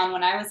still around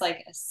when I was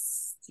like a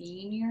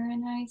senior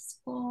in high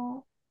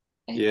school,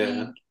 I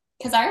think.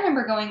 Because I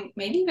remember going,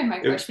 maybe even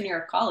my freshman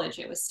year of college,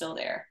 it was still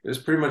there. It was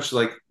pretty much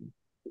like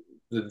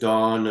the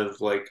dawn of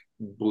like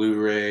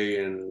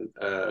Blu-ray and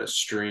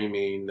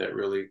streaming that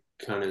really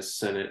kind of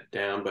sent it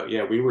down. But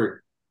yeah, we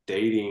were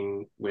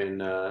dating when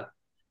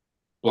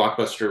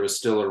Blockbuster was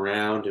still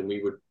around, and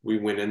we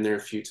went in there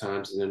a few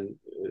times, and then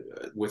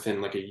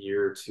within like a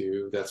year or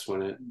two, that's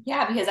when it.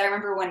 Yeah, because I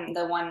remember when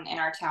the one in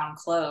our town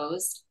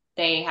closed,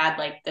 they had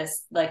like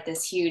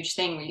this huge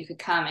thing where you could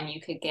come and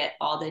you could get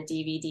all the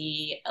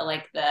DVD,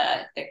 like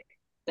the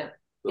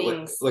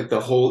things. like the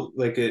whole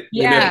like it.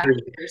 Yeah.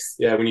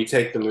 Yeah, when you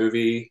take the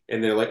movie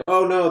and they're like,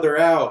 oh no, they're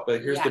out,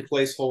 but here's the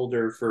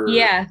placeholder for.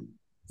 Yeah.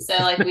 So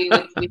like we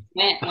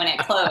went when it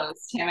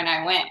closed. Tim and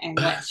I went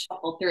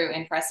shuffled through,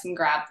 and Preston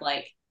grabbed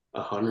like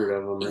 100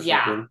 of them. Or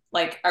yeah, something.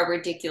 like a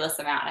ridiculous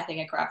amount. I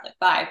think I grabbed like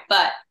 5.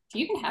 But do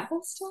you even have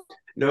those still?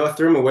 No, I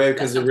threw them away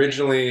because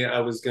originally I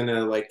was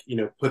gonna like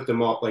put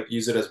them up, like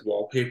use it as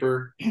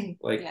wallpaper,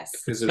 like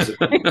because it was a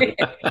different movie.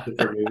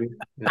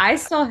 Yeah. I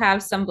still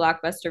have some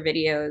Blockbuster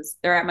videos.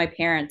 They're at my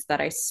parents'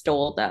 that I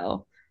stole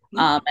though,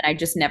 and I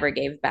just never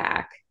gave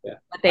back. Yeah,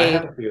 but I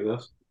have a few of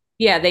those.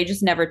 Yeah, they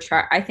just never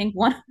try. I think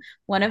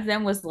one of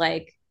them was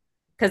like,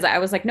 because I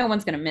was like, no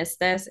one's gonna miss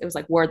this. It was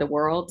like War of the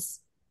Worlds.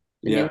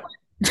 Yeah.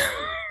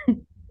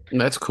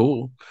 That's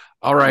cool.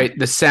 All right,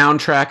 the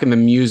soundtrack and the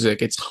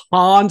music. It's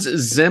Hans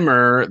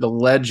Zimmer, the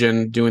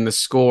legend, doing the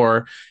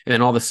score, and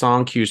then all the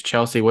song cues.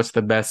 Chelsea, what's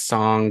the best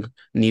song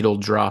needle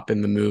drop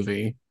in the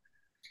movie?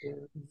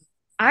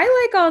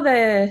 I like all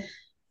the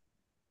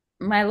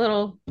my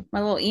little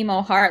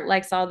emo heart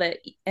likes all the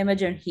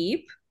Imogen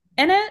Heap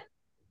in it.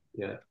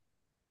 Yeah.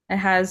 It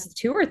has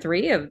 2 or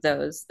 3 of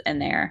those in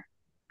there.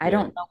 I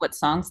don't know what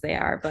songs they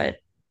are, but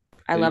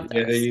I love those.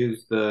 Yeah, they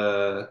use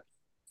the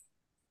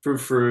Frou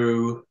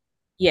Frou.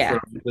 Yeah.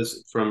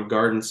 From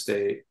Garden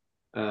State.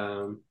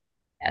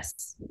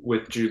 Yes.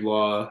 With Jude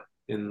Law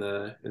in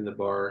the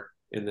bar,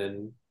 and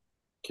then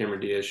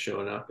Cameron Diaz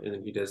showing up, and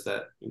then he does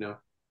that,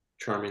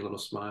 charming little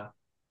smile.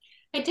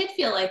 I did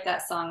feel like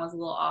that song was a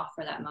little off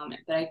for that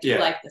moment, but I do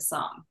like the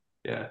song.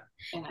 Yeah.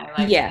 And I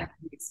like it.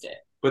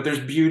 But there's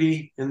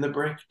beauty in the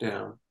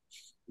breakdown.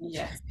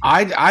 Yes.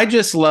 I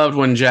just loved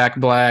when Jack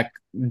Black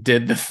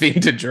did the theme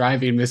to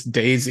Driving Miss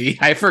Daisy.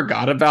 I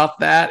forgot about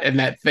that, and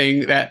that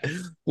thing that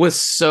was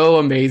so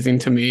amazing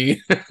to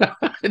me.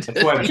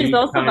 Which is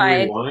also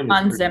by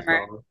Hans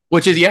Zimmer.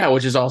 Which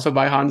is also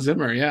by Hans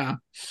Zimmer, yeah.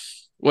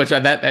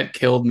 That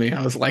killed me.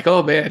 I was like,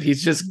 oh man,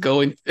 he's just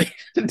going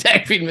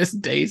Driving Miss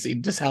Daisy.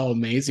 Just how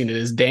amazing it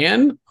is.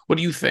 Dan, what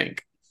do you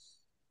think?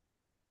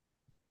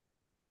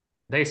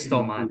 They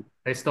stole mine.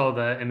 They stole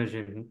the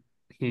Imogen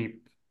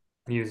Heap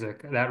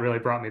music. That really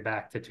brought me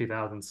back to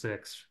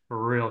 2006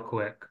 real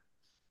quick.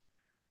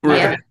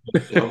 Right.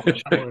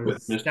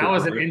 That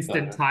was an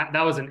instant time.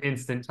 That was an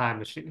instant time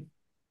machine.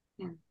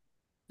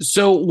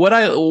 So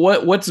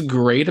what's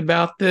great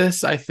about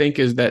this, I think,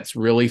 is that's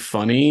really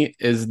funny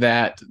is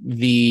that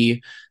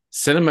the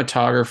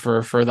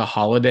cinematographer for The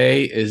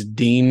Holiday is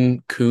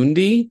Dean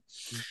Cundey,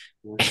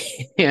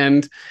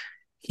 and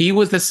he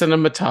was the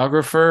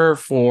cinematographer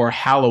for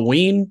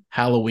Halloween,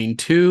 Halloween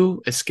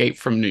 2, Escape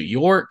from New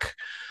York,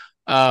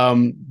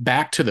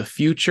 Back to the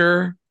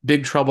Future,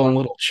 Big Trouble in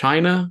Little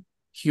China,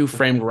 Who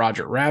Framed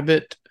Roger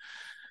Rabbit,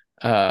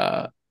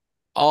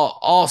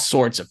 all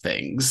sorts of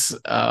things.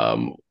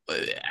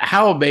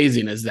 How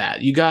amazing is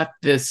that? You got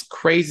this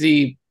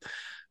crazy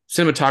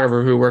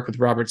cinematographer who worked with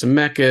Robert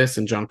Zemeckis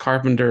and John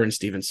Carpenter and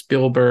Steven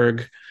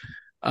Spielberg,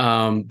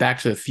 Back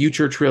to the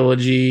Future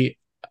trilogy,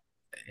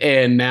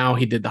 and now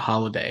he did The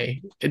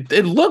Holiday.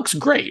 It looks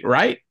great,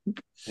 right?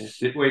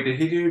 Wait, did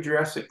he do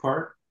Jurassic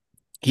Park?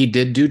 He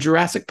did do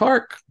Jurassic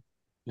Park.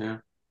 Yeah.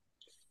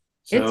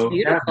 So, it's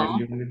beautiful.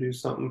 He's going to do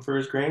something for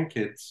his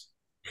grandkids.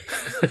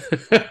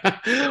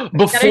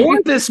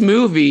 Before this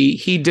movie,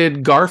 he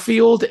did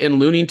Garfield and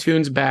Looney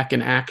Tunes Back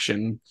in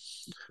Action.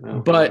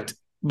 But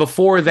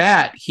before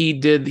that, he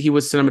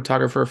was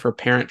cinematographer for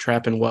Parent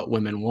Trap and What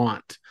Women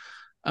Want.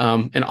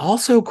 And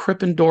also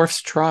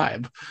Krippendorf's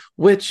Tribe,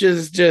 which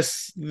is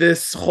just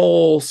this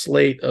whole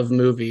slate of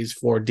movies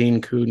for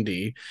Dean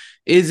Cundey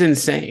is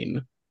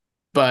insane.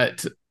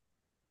 But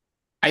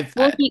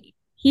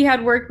he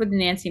had worked with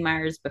Nancy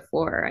Meyers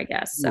before, I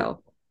guess.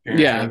 So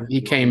yeah,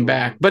 he came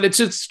back. But it's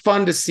just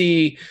fun to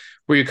see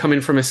where you're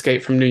coming from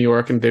Escape from New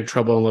York and Big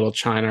Trouble in Little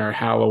China or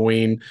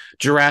Halloween,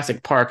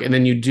 Jurassic Park, and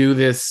then you do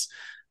this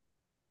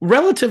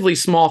relatively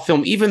small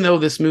film, even though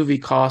this movie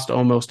cost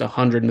almost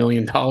 $100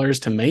 million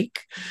to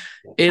make.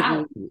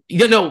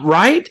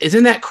 Right?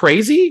 Isn't that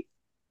crazy?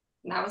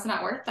 That was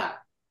not worth that.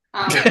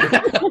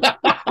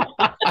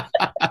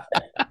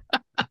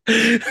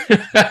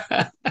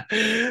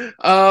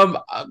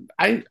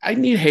 I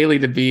need Haley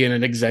to be in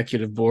an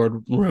executive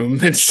board room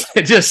and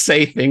just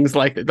say things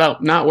like that. No,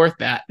 not worth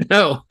that.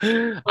 No,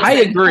 listen, I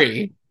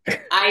agree.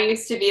 I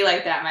used to be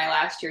like that my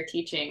last year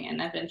teaching,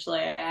 and eventually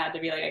I had to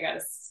be like, I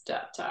gotta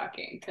stop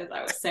talking because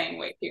I was saying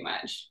way too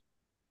much.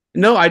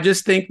 No, I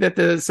just think that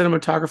the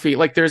cinematography,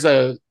 like there's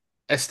a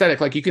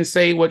aesthetic, like you can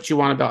say what you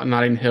want about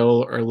Notting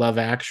Hill or Love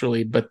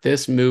Actually, but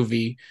this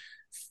movie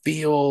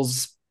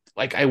feels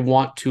like I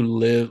want to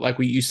live, like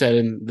you said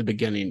in the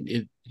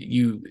beginning,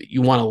 you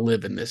want to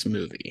live in this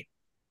movie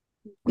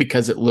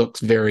because it looks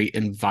very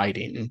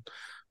inviting.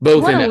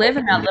 Both you want to live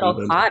in that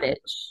little cottage.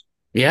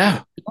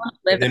 Yeah. You want to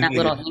live in that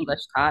little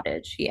English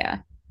cottage. Yeah.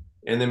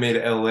 And they made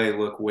LA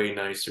look way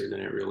nicer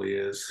than it really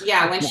is.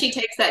 Yeah, when she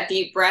takes that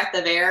deep breath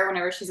of air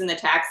whenever she's in the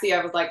taxi,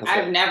 I was like,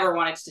 I've never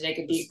wanted to take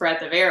a deep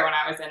breath of air when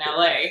I was in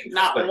LA.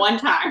 Not one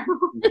time.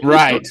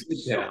 Right.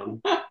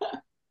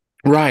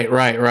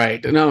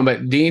 Right. No,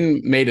 but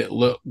Dean made it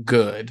look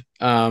good,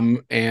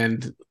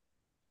 and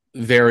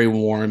very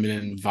warm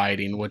and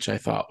inviting, which I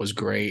thought was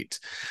great.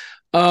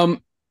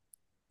 Um,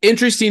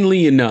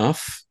 Interestingly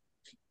enough,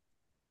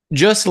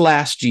 just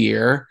last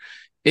year,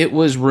 it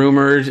was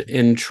rumored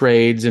in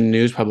trades and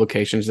news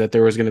publications that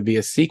there was going to be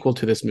a sequel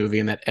to this movie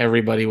and that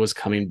everybody was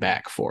coming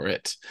back for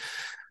it.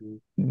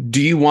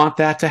 Do you want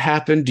that to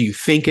happen? Do you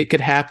think it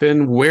could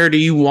happen? Where do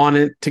you want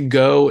it to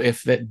go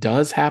if that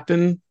does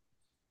happen?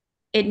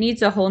 It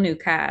needs a whole new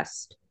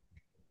cast.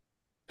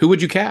 Who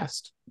would you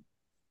cast?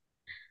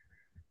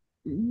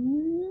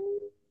 Mm,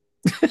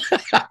 Jacob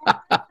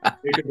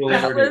that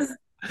Elordi. was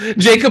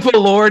Jacob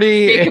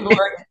Elordi. Jacob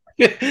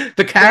Elordi.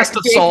 The cast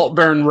of Jacob-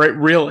 Saltburn, right?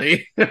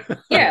 Really?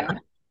 Yeah.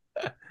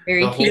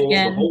 Barry The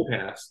Keoghan. whole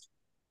cast.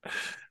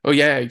 Oh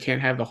yeah, you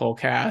can't have the whole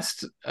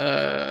cast.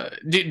 Do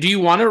you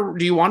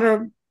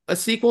want a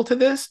sequel to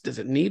this? Does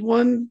it need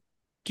one?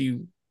 Do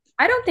you?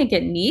 I don't think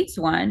it needs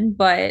one,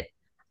 but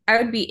I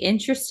would be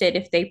interested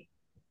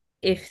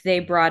if they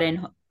brought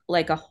in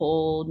like a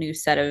whole new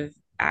set of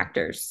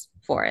actors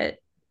for it.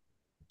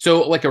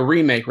 So like a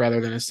remake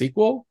rather than a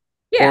sequel?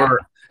 Yeah. Or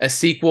a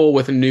sequel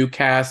with a new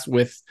cast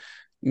with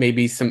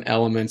maybe some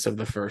elements of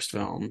the first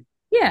film.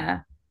 Yeah.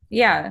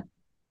 Yeah.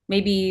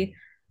 Maybe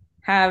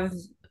have,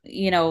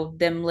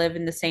 them live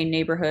in the same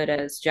neighborhood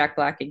as Jack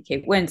Black and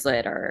Kate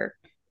Winslet, or,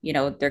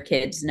 their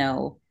kids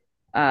know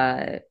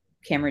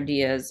Cameron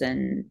Diaz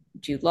and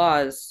Jude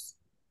Law's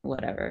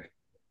whatever.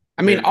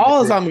 I mean, Maybe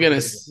all the I'm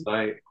gonna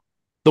site.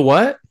 the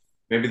what?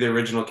 Maybe the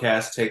original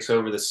cast takes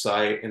over the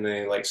site and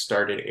they like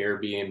started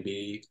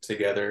Airbnb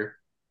together.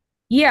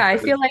 Yeah, I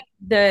feel like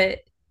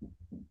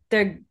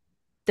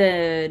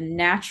the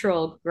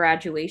natural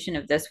graduation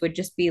of this would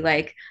just be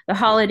like the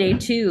Holiday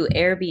 2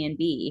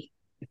 Airbnb.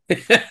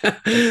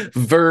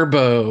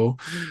 Verbo.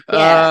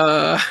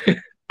 Yeah.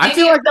 I Maybe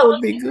feel it like that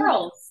would be follows good.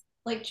 girls,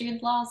 like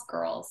Jude Law's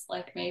girls.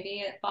 Like maybe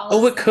it follows.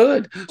 Oh, it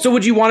could. So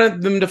would you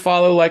want them to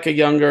follow like a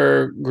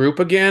younger group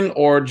again,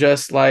 or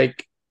just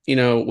like,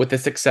 with the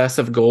success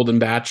of Golden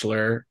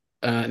Bachelor,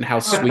 and how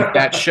sweet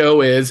that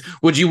show is,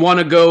 would you want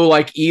to go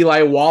like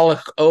Eli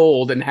Wallach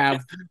old and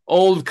have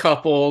old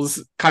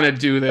couples kind of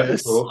do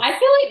this? Cool. I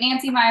feel like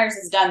Nancy Myers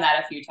has done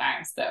that a few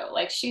times though.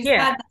 Like she's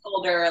had the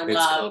older It's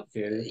love.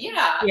 complicated.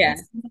 Yeah.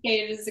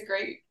 Complicated is a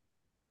great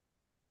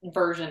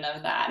version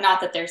of that.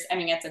 Not that there's. I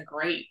mean, it's a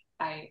great.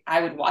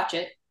 I would watch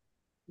it.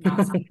 Not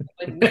something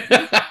I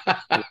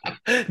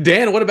wouldn't.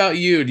 Dan, what about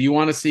you? Do you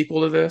want a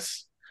sequel to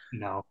this?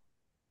 No,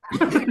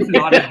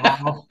 not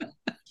at all.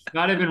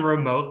 Not even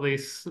remotely.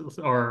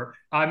 Or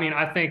I mean,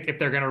 I think if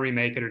they're going to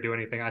remake it or do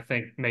anything, I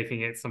think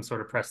making it some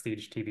sort of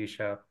prestige TV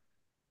show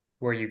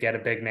where you get a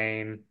big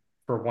name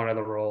for one of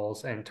the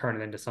roles and turn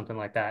it into something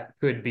like that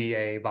could be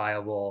a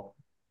viable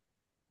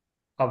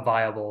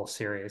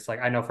series.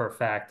 Like I know for a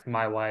fact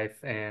my wife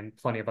and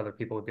plenty of other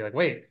people would be like,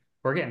 wait,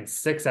 we're getting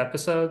 6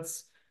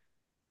 episodes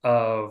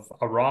of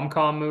a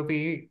rom-com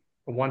movie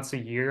once a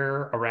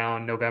year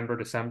around November,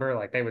 December.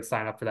 Like they would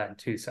sign up for that in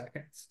 2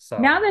 seconds. So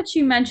Now that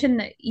you mentioned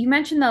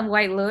the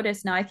White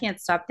Lotus, now I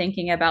can't stop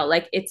thinking about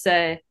like it's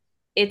an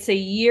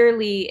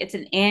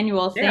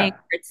annual thing. Yeah. Where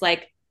it's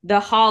like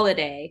the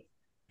holiday,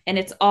 and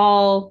it's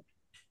all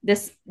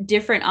this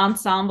different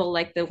ensemble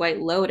like the White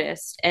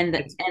Lotus, and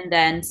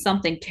then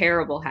something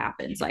terrible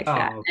happens like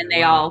that, okay, and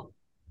they wow. all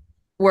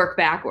work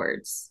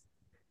backwards.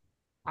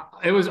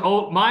 It was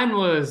mine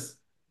was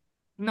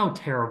no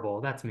terrible.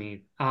 That's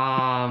mean.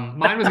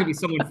 Mine was gonna be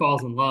someone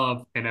falls in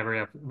love in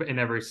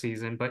every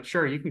season, but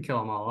sure, you can kill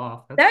them all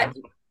off. That's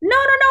No,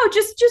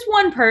 just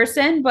one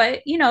person,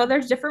 but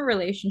there's different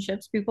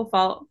relationships. People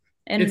fall,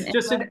 and it's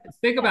just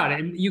think about it,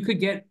 and you could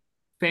get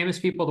famous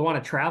people to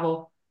want to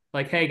travel.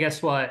 Like, hey,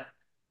 guess what?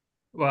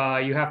 Well,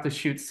 you have to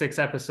shoot 6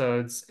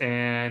 episodes,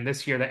 and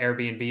this year the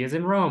Airbnb is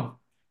in Rome.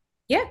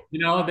 yeah,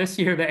 This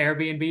year the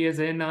Airbnb is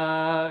in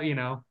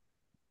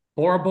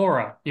Bora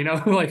Bora.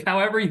 Like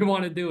however you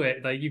want to do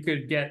it, like you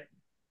could get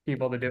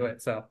people to do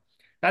it. So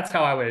that's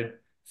how I would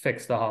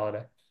fix the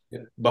holiday. Yeah.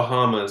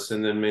 Bahamas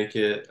and then make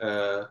it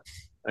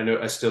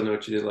I still know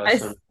what you did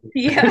last time.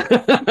 yeah.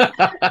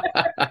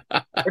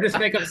 Or just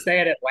make them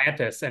stay at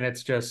Atlantis and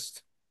it's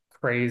just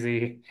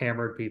crazy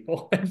hammered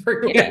people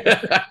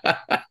everywhere.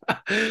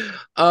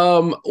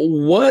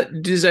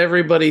 What does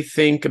everybody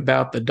think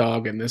about the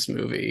dog in this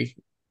movie?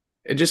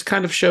 It just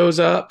kind of shows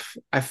up.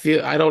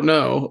 I don't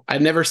know. I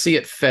never see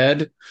it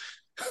fed.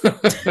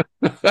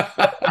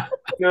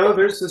 No,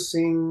 there's a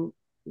scene.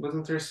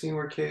 Wasn't there a scene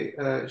where Kate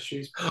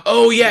she's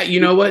Oh yeah, you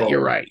know what?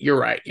 You're right. You're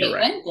right. Kate You're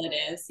right. Winslet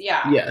is,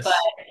 yeah. Yes. But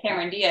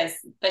Cameron Diaz,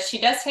 but she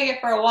does take it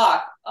for a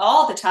walk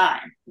all the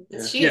time.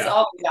 Yeah. She is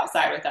always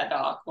outside with that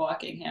dog,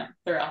 walking him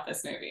throughout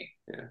this movie.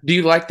 Yeah. Do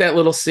you like that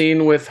little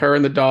scene with her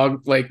and the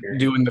dog like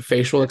doing the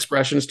facial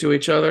expressions to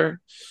each other?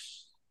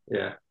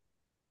 Yeah.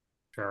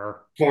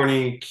 Sure.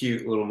 Corny,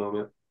 cute little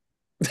moment.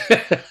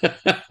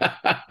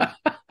 I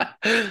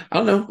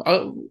don't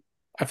know.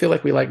 I feel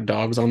like we like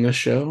dogs on this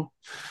show.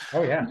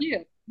 Oh yeah.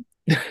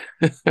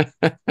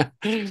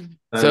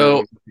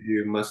 So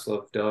you must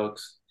love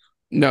dogs.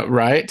 no,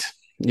 right?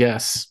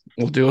 Yes,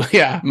 we'll do.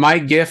 Yeah, my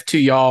gift to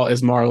y'all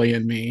is Marley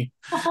and Me.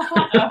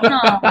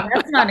 No,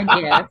 that's not a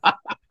gift.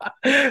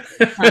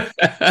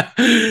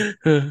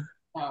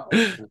 Oh.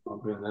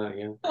 I'm doing that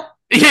again.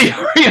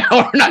 Yeah,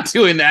 we're not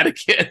doing that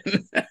again.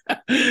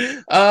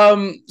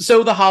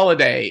 So the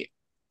holiday.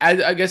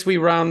 I guess we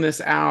round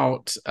this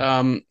out.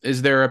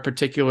 Is there a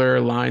particular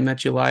line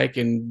that you like,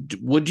 and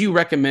would you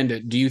recommend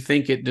it? Do you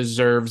think it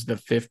deserves the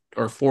 50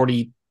 or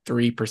 43%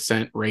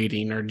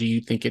 rating, or do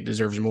you think it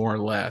deserves more or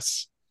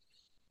less?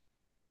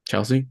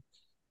 Chelsea?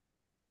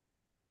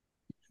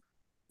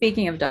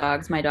 Speaking of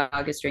dogs, my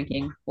dog is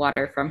drinking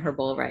water from her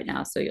bowl right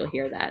now, so you'll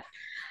hear that.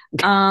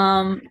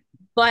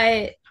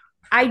 But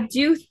I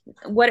do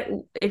what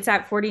it's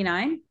at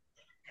 49.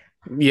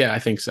 Yeah, I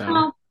think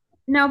so.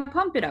 No,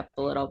 pump it up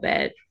a little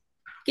bit.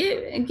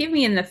 Give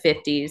me in the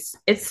 50s.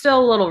 It's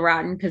still a little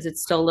rotten because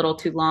it's still a little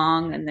too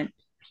long, and then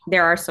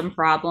there are some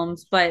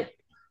problems, but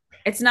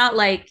it's not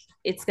like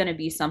it's going to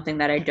be something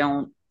that I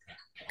don't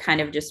kind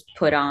of just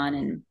put on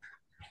and,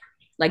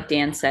 like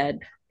Dan said,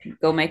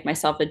 go make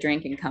myself a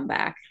drink and come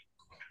back.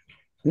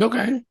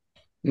 Okay.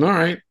 All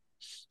right.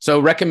 So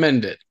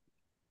recommend it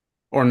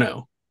or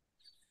no?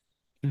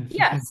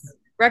 Yes,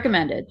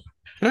 recommended.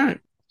 All right.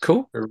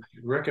 Cool. A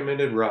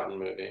recommended rotten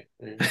movie.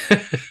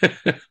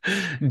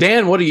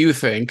 Dan, what do you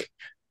think?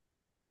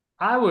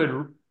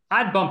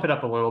 I'd bump it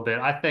up a little bit.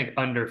 I think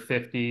under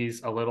 50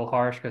 is a little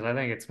harsh because I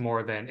think it's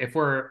more than if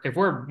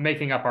we're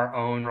making up our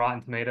own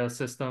Rotten Tomatoes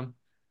system.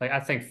 Like I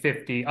think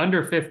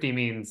under 50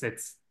 means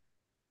it's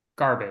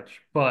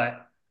garbage,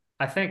 but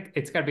I think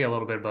it's got to be a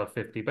little bit above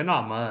 50, but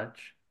not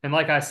much. And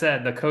like I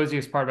said, the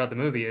coziest part about the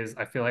movie is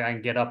I feel like I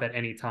can get up at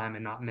any time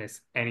and not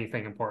miss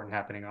anything important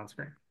happening on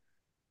screen.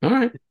 All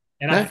right.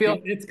 And I feel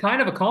it's kind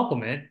of a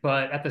compliment,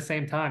 but at the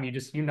same time,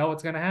 you know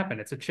what's going to happen.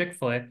 It's a chick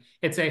flick.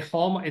 It's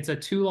a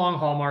too long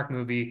Hallmark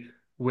movie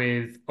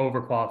with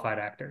overqualified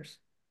actors.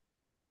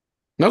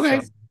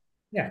 Okay. So,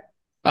 yeah.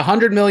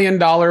 $100 million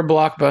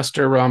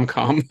blockbuster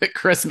rom-com at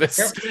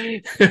Christmas.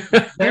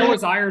 Where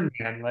was Iron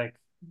Man? Like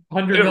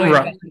 100 million.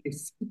 Right.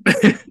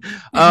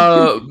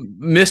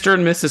 Mr.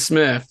 and Mrs.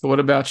 Smith. What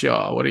about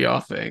y'all? What do y'all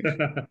think?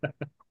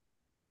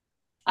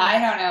 I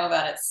don't know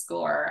about its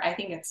score. I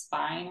think it's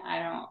fine.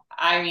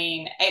 I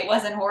mean, it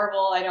wasn't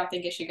horrible. I don't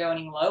think it should go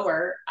any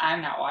lower.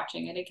 I'm not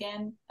watching it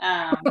again.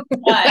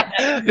 But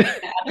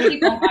other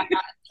people might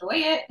not enjoy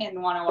it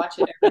and want to watch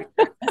it every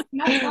Christmas.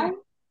 That's fine.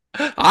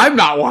 I'm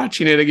not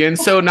watching it again.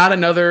 So not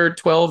another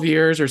 12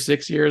 years or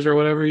 6 years or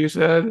whatever you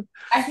said.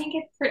 I think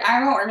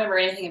I won't remember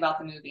anything about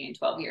the movie in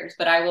 12 years,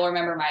 but I will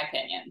remember my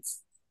opinions.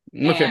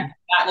 Okay. And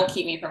that will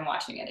keep me from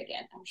watching it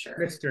again, I'm sure.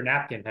 Mr.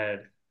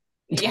 Napkinhead.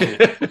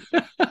 Yeah.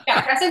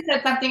 Yeah, Preston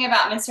said something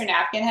about Mr.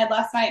 Napkinhead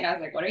last night, and I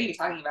was like, what are you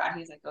talking about? And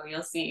he's like, oh,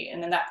 you'll see.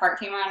 And then that part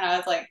came on, and I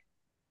was like,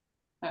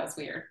 that was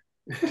weird.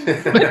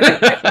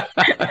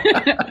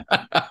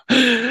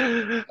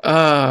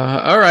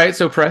 All right.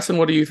 So, Preston,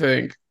 what do you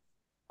think?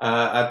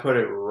 I put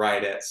it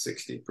right at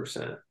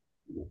 60%.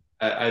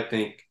 I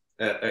think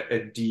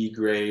a D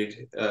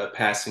grade,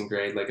 passing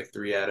grade, like a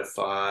 3 out of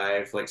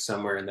 5, like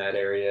somewhere in that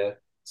area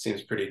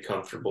seems pretty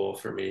comfortable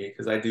for me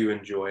because I do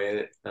enjoy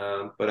it.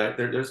 But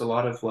there's a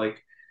lot of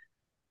like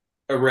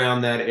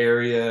around that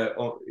area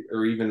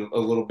or even a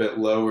little bit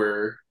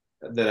lower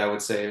that I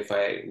would say if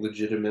I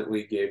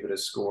legitimately gave it a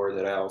score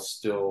that I'll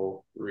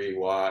still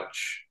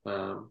rewatch.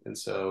 And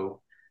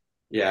so,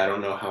 yeah, I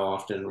don't know how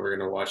often we're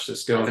gonna watch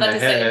this going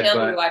ahead.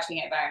 He'll be watching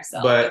it by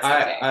himself. But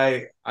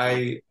okay.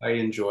 I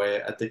enjoy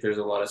it. I think there's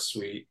a lot of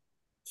sweet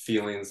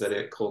feelings that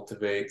it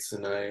cultivates,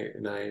 and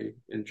I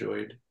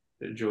enjoyed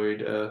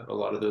a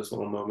lot of those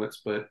little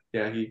moments. But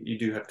yeah, you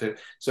do have to.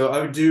 So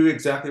I would do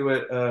exactly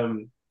what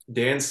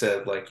Dan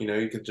said. Like,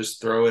 you could just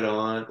throw it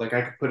on. Like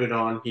I could put it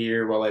on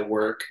here while I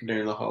work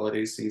during the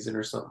holiday season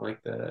or something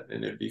like that,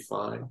 and it'd be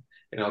fine.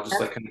 And I'll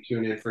just like kind of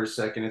tune in for a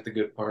second at the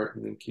good part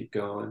and then keep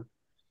going.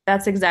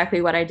 That's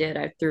exactly what I did.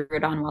 I threw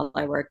it on while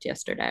I worked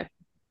yesterday.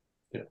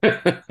 Yeah.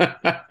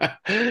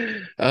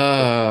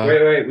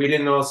 Wait. We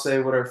didn't all say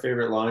what our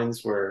favorite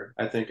lines were.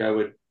 I think I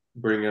would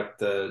bring up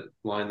the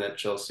line that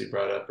Chelsea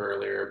brought up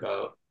earlier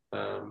about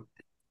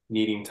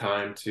needing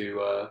time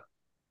to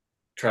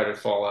try to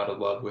fall out of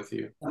love with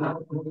you.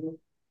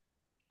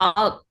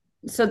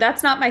 So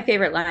that's not my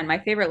favorite line. My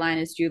favorite line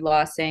is Jude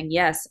Law saying,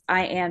 "Yes,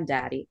 I am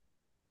daddy."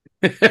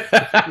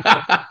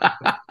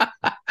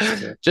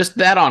 Just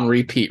that on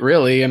repeat,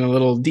 really, and a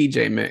little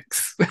DJ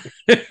mix.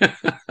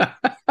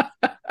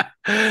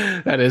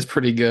 That is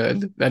pretty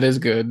good. That is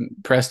good.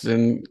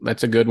 Preston,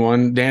 that's a good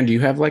one. Dan, do you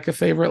have like a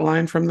favorite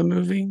line from the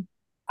movie?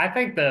 I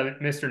think the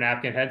Mr.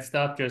 Napkinhead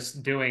stuff,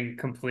 just doing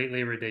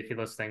completely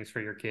ridiculous things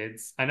for your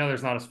kids. I know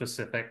there's not a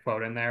specific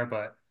quote in there,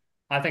 but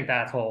I think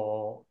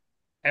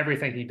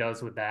everything he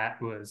does with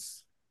that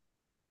was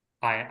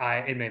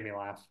it made me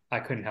laugh.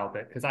 I couldn't help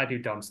it because I do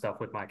dumb stuff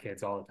with my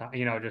kids all the time,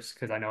 just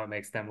because I know it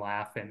makes them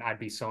laugh, and I'd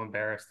be so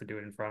embarrassed to do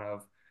it in front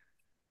of,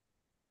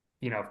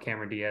 if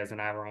Cameron Diaz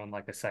and I were on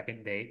like a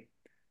second date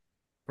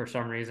for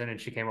some reason, and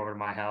she came over to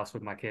my house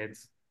with my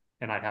kids,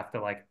 and I'd have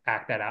to like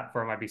act that out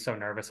for him. I'd be so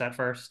nervous at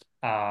first.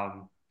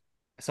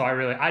 So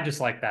I just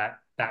like that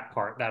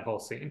part, that whole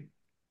scene.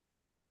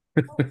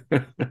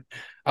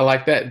 I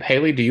like that.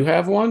 Haley, do you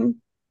have one?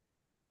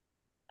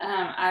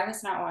 I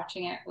was not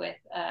watching it with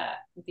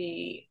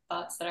the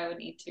thoughts that I would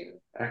need to.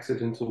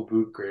 Accidental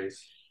boob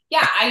grace.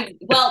 Yeah,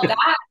 well,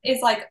 that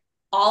is like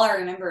all I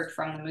remembered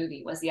from the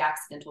movie was the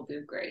accidental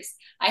boob grace.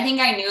 I think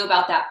I knew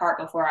about that part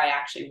before I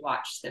actually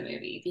watched the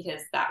movie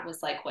because that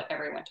was like what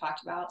everyone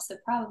talked about. So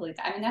probably,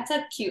 I mean, that's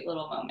a cute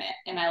little moment,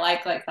 and I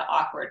like the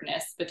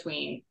awkwardness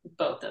between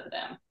both of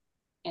them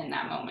in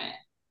that moment.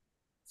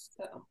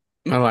 So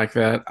I like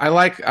that. I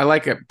like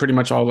it pretty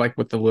much all like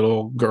what the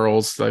little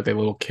girls, like the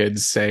little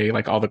kids say,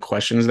 like all the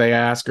questions they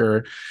ask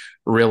are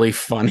really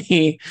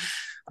funny.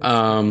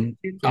 I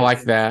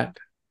like that.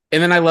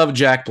 And then I love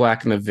Jack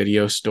Black in the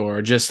video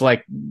store, just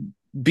like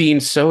being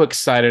so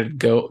excited to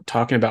go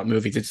talking about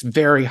movies. It's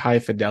very high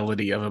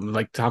fidelity of him,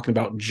 like talking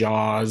about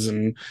Jaws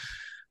and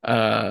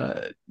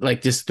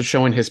like just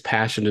showing his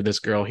passion to this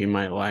girl he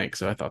might like.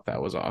 So I thought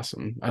that was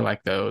awesome. I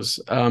like those.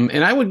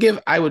 And I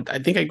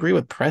think I agree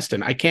with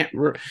Preston. I can't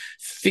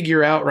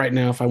figure out right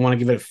now if I want to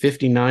give it a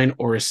 59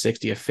 or a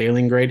 60, a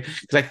failing grade,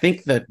 because I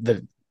think that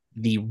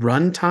the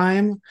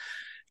runtime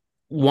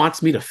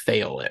wants me to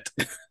fail it.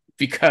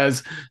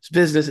 Because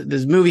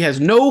this movie has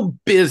no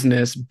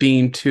business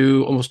being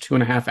almost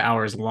 2.5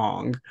 hours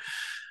long.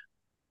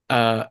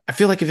 I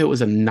feel like if it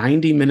was a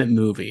 90-minute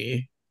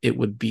movie, it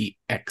would be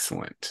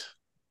excellent.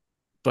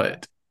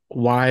 But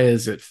why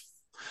is it?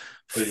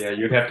 But yeah,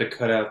 you'd have to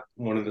cut out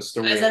one of the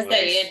stories. as I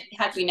say, it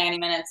had to be 90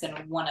 minutes in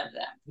one of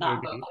them,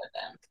 not both of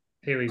them.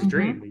 Haley's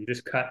dream. You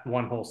just cut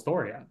one whole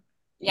story out.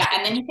 Yeah,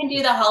 and then you can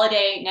do the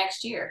holiday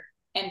next year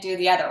and do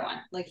the other one.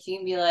 Like you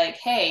can be like,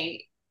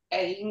 hey,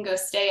 you can go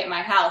stay at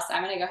my house.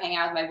 I'm gonna go hang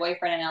out with my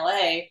boyfriend in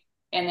LA,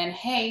 and then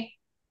hey,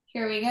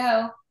 here we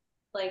go.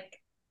 Like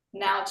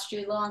now it's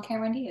Jude Law and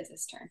Cameron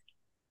Diaz's turn.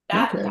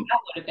 That would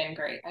have been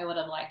great. I would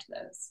have liked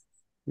those.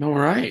 All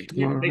right.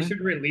 They should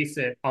release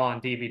it on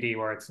DVD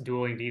where it's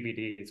dueling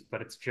DVDs,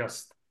 but it's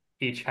just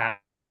each half.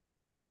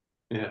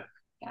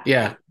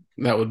 Yeah,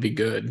 that would be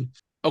good.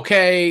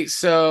 Okay,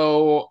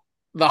 so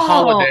The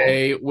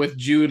Holiday with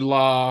Jude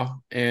Law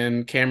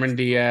and Cameron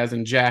Diaz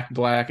and Jack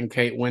Black and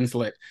Kate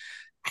Winslet.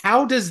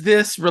 How does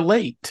this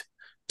relate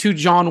to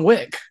John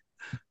Wick?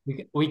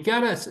 We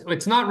gotta,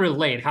 it's not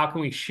relate. How can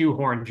we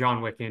shoehorn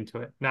John Wick into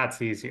it?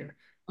 That's easier.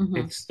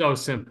 It's so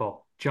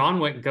simple. John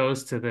Wick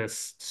goes to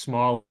this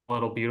small,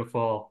 little,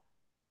 beautiful,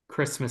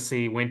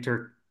 Christmassy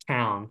winter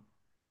town,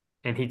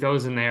 and he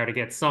goes in there to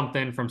get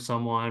something from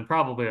someone,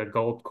 probably a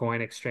gold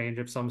coin exchange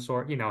of some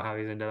sort. You know how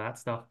he's into that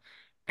stuff.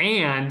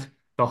 And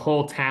the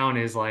whole town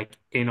is like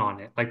in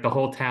on it, like the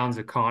whole town's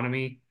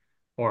economy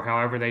or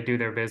however they do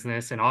their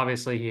business. And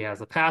obviously he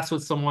has a pass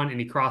with someone and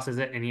he crosses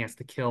it and he has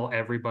to kill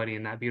everybody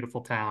in that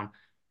beautiful town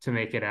to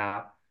make it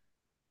out,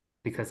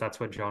 because that's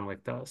what John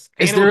Wick does.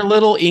 Is there a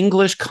little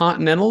English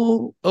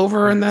Continental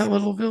over in that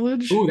little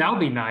village? Ooh, that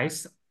would be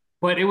nice.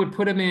 But it would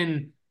put him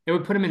in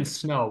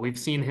snow. We've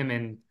seen him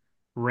in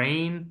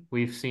rain.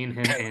 We've seen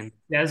him in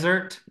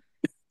desert.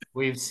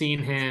 We've seen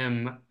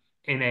him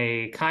in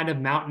a kind of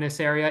mountainous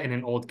area in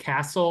an old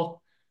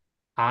castle.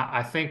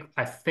 I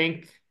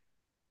think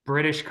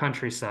British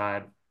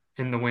countryside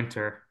in the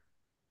winter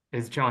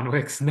is John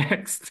Wick's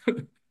next.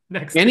 And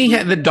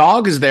the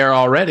dog is there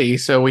already,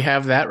 so we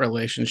have that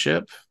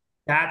relationship.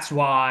 That's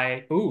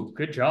why. Ooh,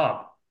 good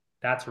job.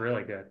 That's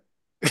really good.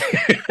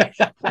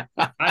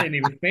 I didn't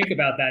even think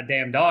about that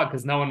damn dog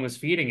because no one was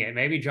feeding it.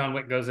 Maybe John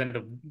Wick goes in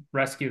to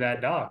rescue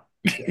that dog.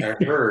 I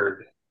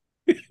heard.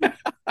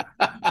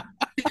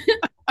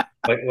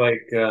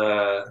 like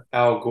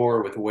Al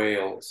Gore with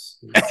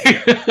whales.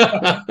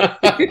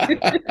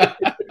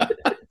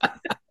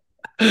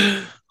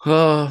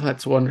 Oh,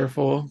 that's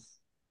wonderful.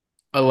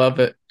 I love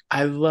it.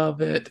 I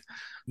love it.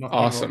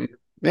 Awesome.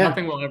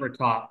 Nothing will ever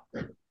top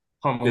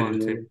Home Alone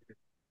 2.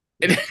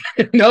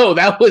 No,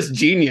 that was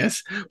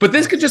genius. But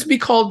this could just be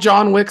called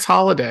John Wick's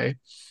Holiday.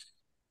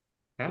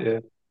 Yeah.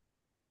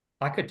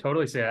 I could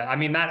totally see that. I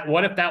mean,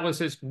 what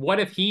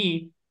if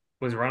he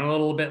was running a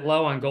little bit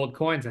low on gold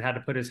coins and had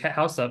to put his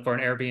house up for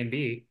an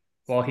Airbnb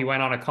while he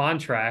went on a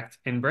contract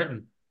in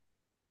Britain?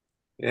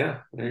 Yeah.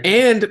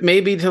 And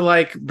maybe to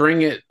like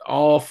bring it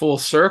all full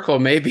circle,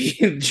 maybe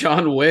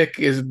John Wick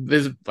is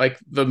like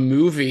the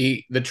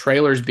movie, the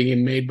trailer's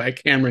being made by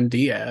Cameron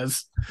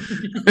Diaz.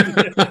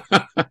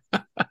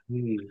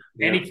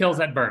 And he kills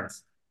Ed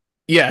Burns.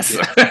 Yes,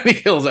 he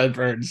kills Ed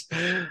Burns.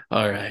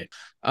 All right.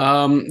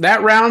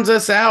 That rounds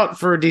us out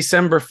for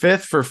December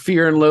 5th for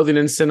Fear and Loathing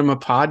in Cinema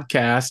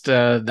podcast.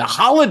 The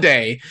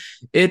Holiday.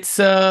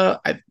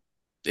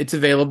 It's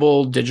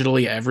available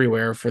digitally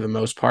everywhere for the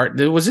most part.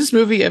 Was this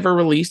movie ever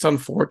released on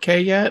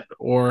 4K yet?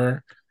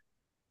 Or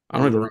I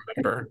don't even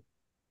remember.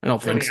 I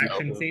don't think so.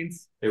 Action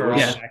scenes?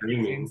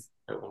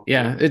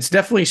 Yeah, it's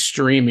definitely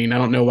streaming. I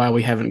don't know why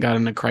we haven't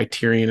gotten a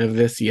criterion of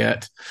this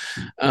yet.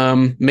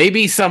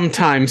 Maybe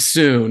sometime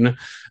soon.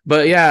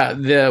 But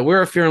yeah,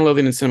 we're a Fear and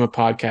Loathing in Cinema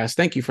podcast.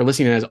 Thank you for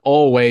listening. As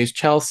always,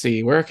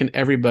 Chelsea, where can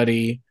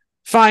everybody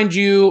find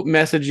you,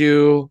 message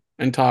you,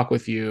 and talk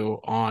with you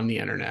on the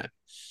internet?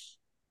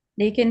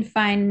 They can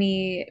find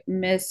me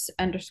Miss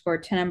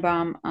underscore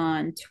Tenenbaum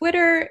on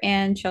Twitter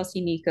and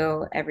Chelsea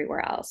Nico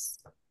everywhere else.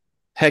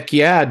 Heck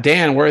yeah.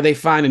 Dan, where are they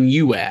finding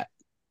you at?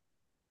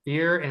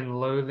 Fear and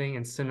Loathing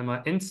in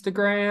Cinema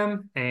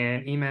Instagram,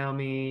 and email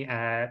me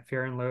at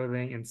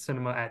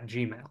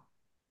fearandloathingincinema@gmail.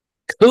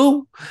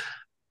 Cool.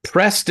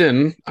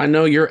 Preston, I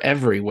know you're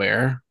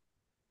everywhere.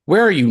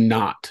 Where are you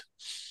not?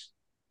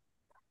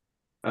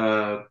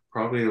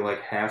 Probably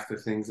like half the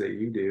things that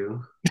you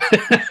do.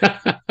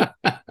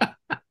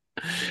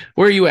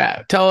 Where are you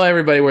at? Tell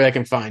everybody where they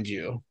can find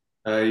you.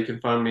 You can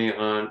find me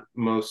on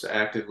most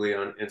actively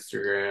on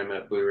Instagram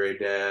at Blu-ray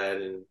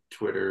Dad and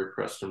Twitter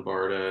Preston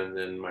Barta, and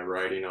then my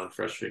writing on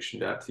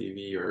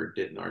freshfiction.tv or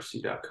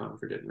dittonrc.com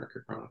for Didn't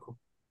Record Chronicle.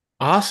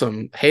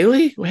 Awesome.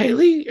 Haley,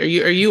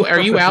 are you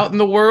out in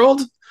the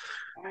world?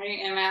 I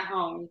am at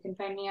home. You can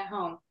find me at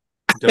home.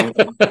 Don't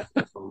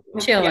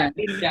Chilling. Yeah,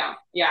 please don't.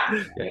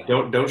 Yeah. yeah,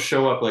 don't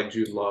show up like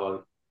Jude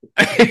Law.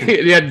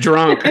 Yeah,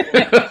 drunk.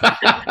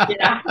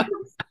 Yeah.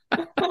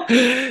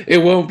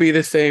 It won't be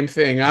the same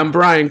thing. I'm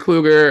Brian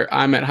Kluger.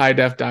 I'm at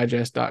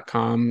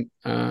highdefdigest.com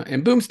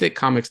and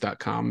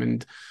boomstickcomics.com,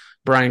 and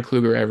Brian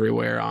Kluger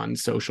everywhere on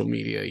social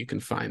media. You can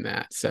find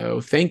that.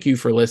 So thank you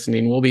for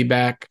listening. We'll be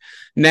back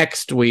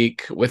next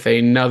week with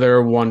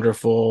another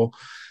wonderful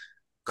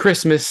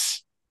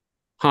Christmas,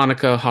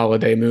 Hanukkah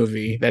holiday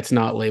movie that's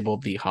not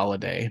labeled The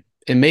Holiday.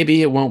 And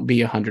maybe it won't be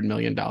 $100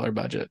 million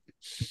budget.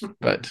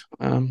 But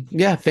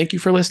yeah, thank you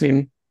for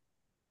listening.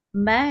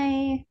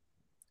 Bye.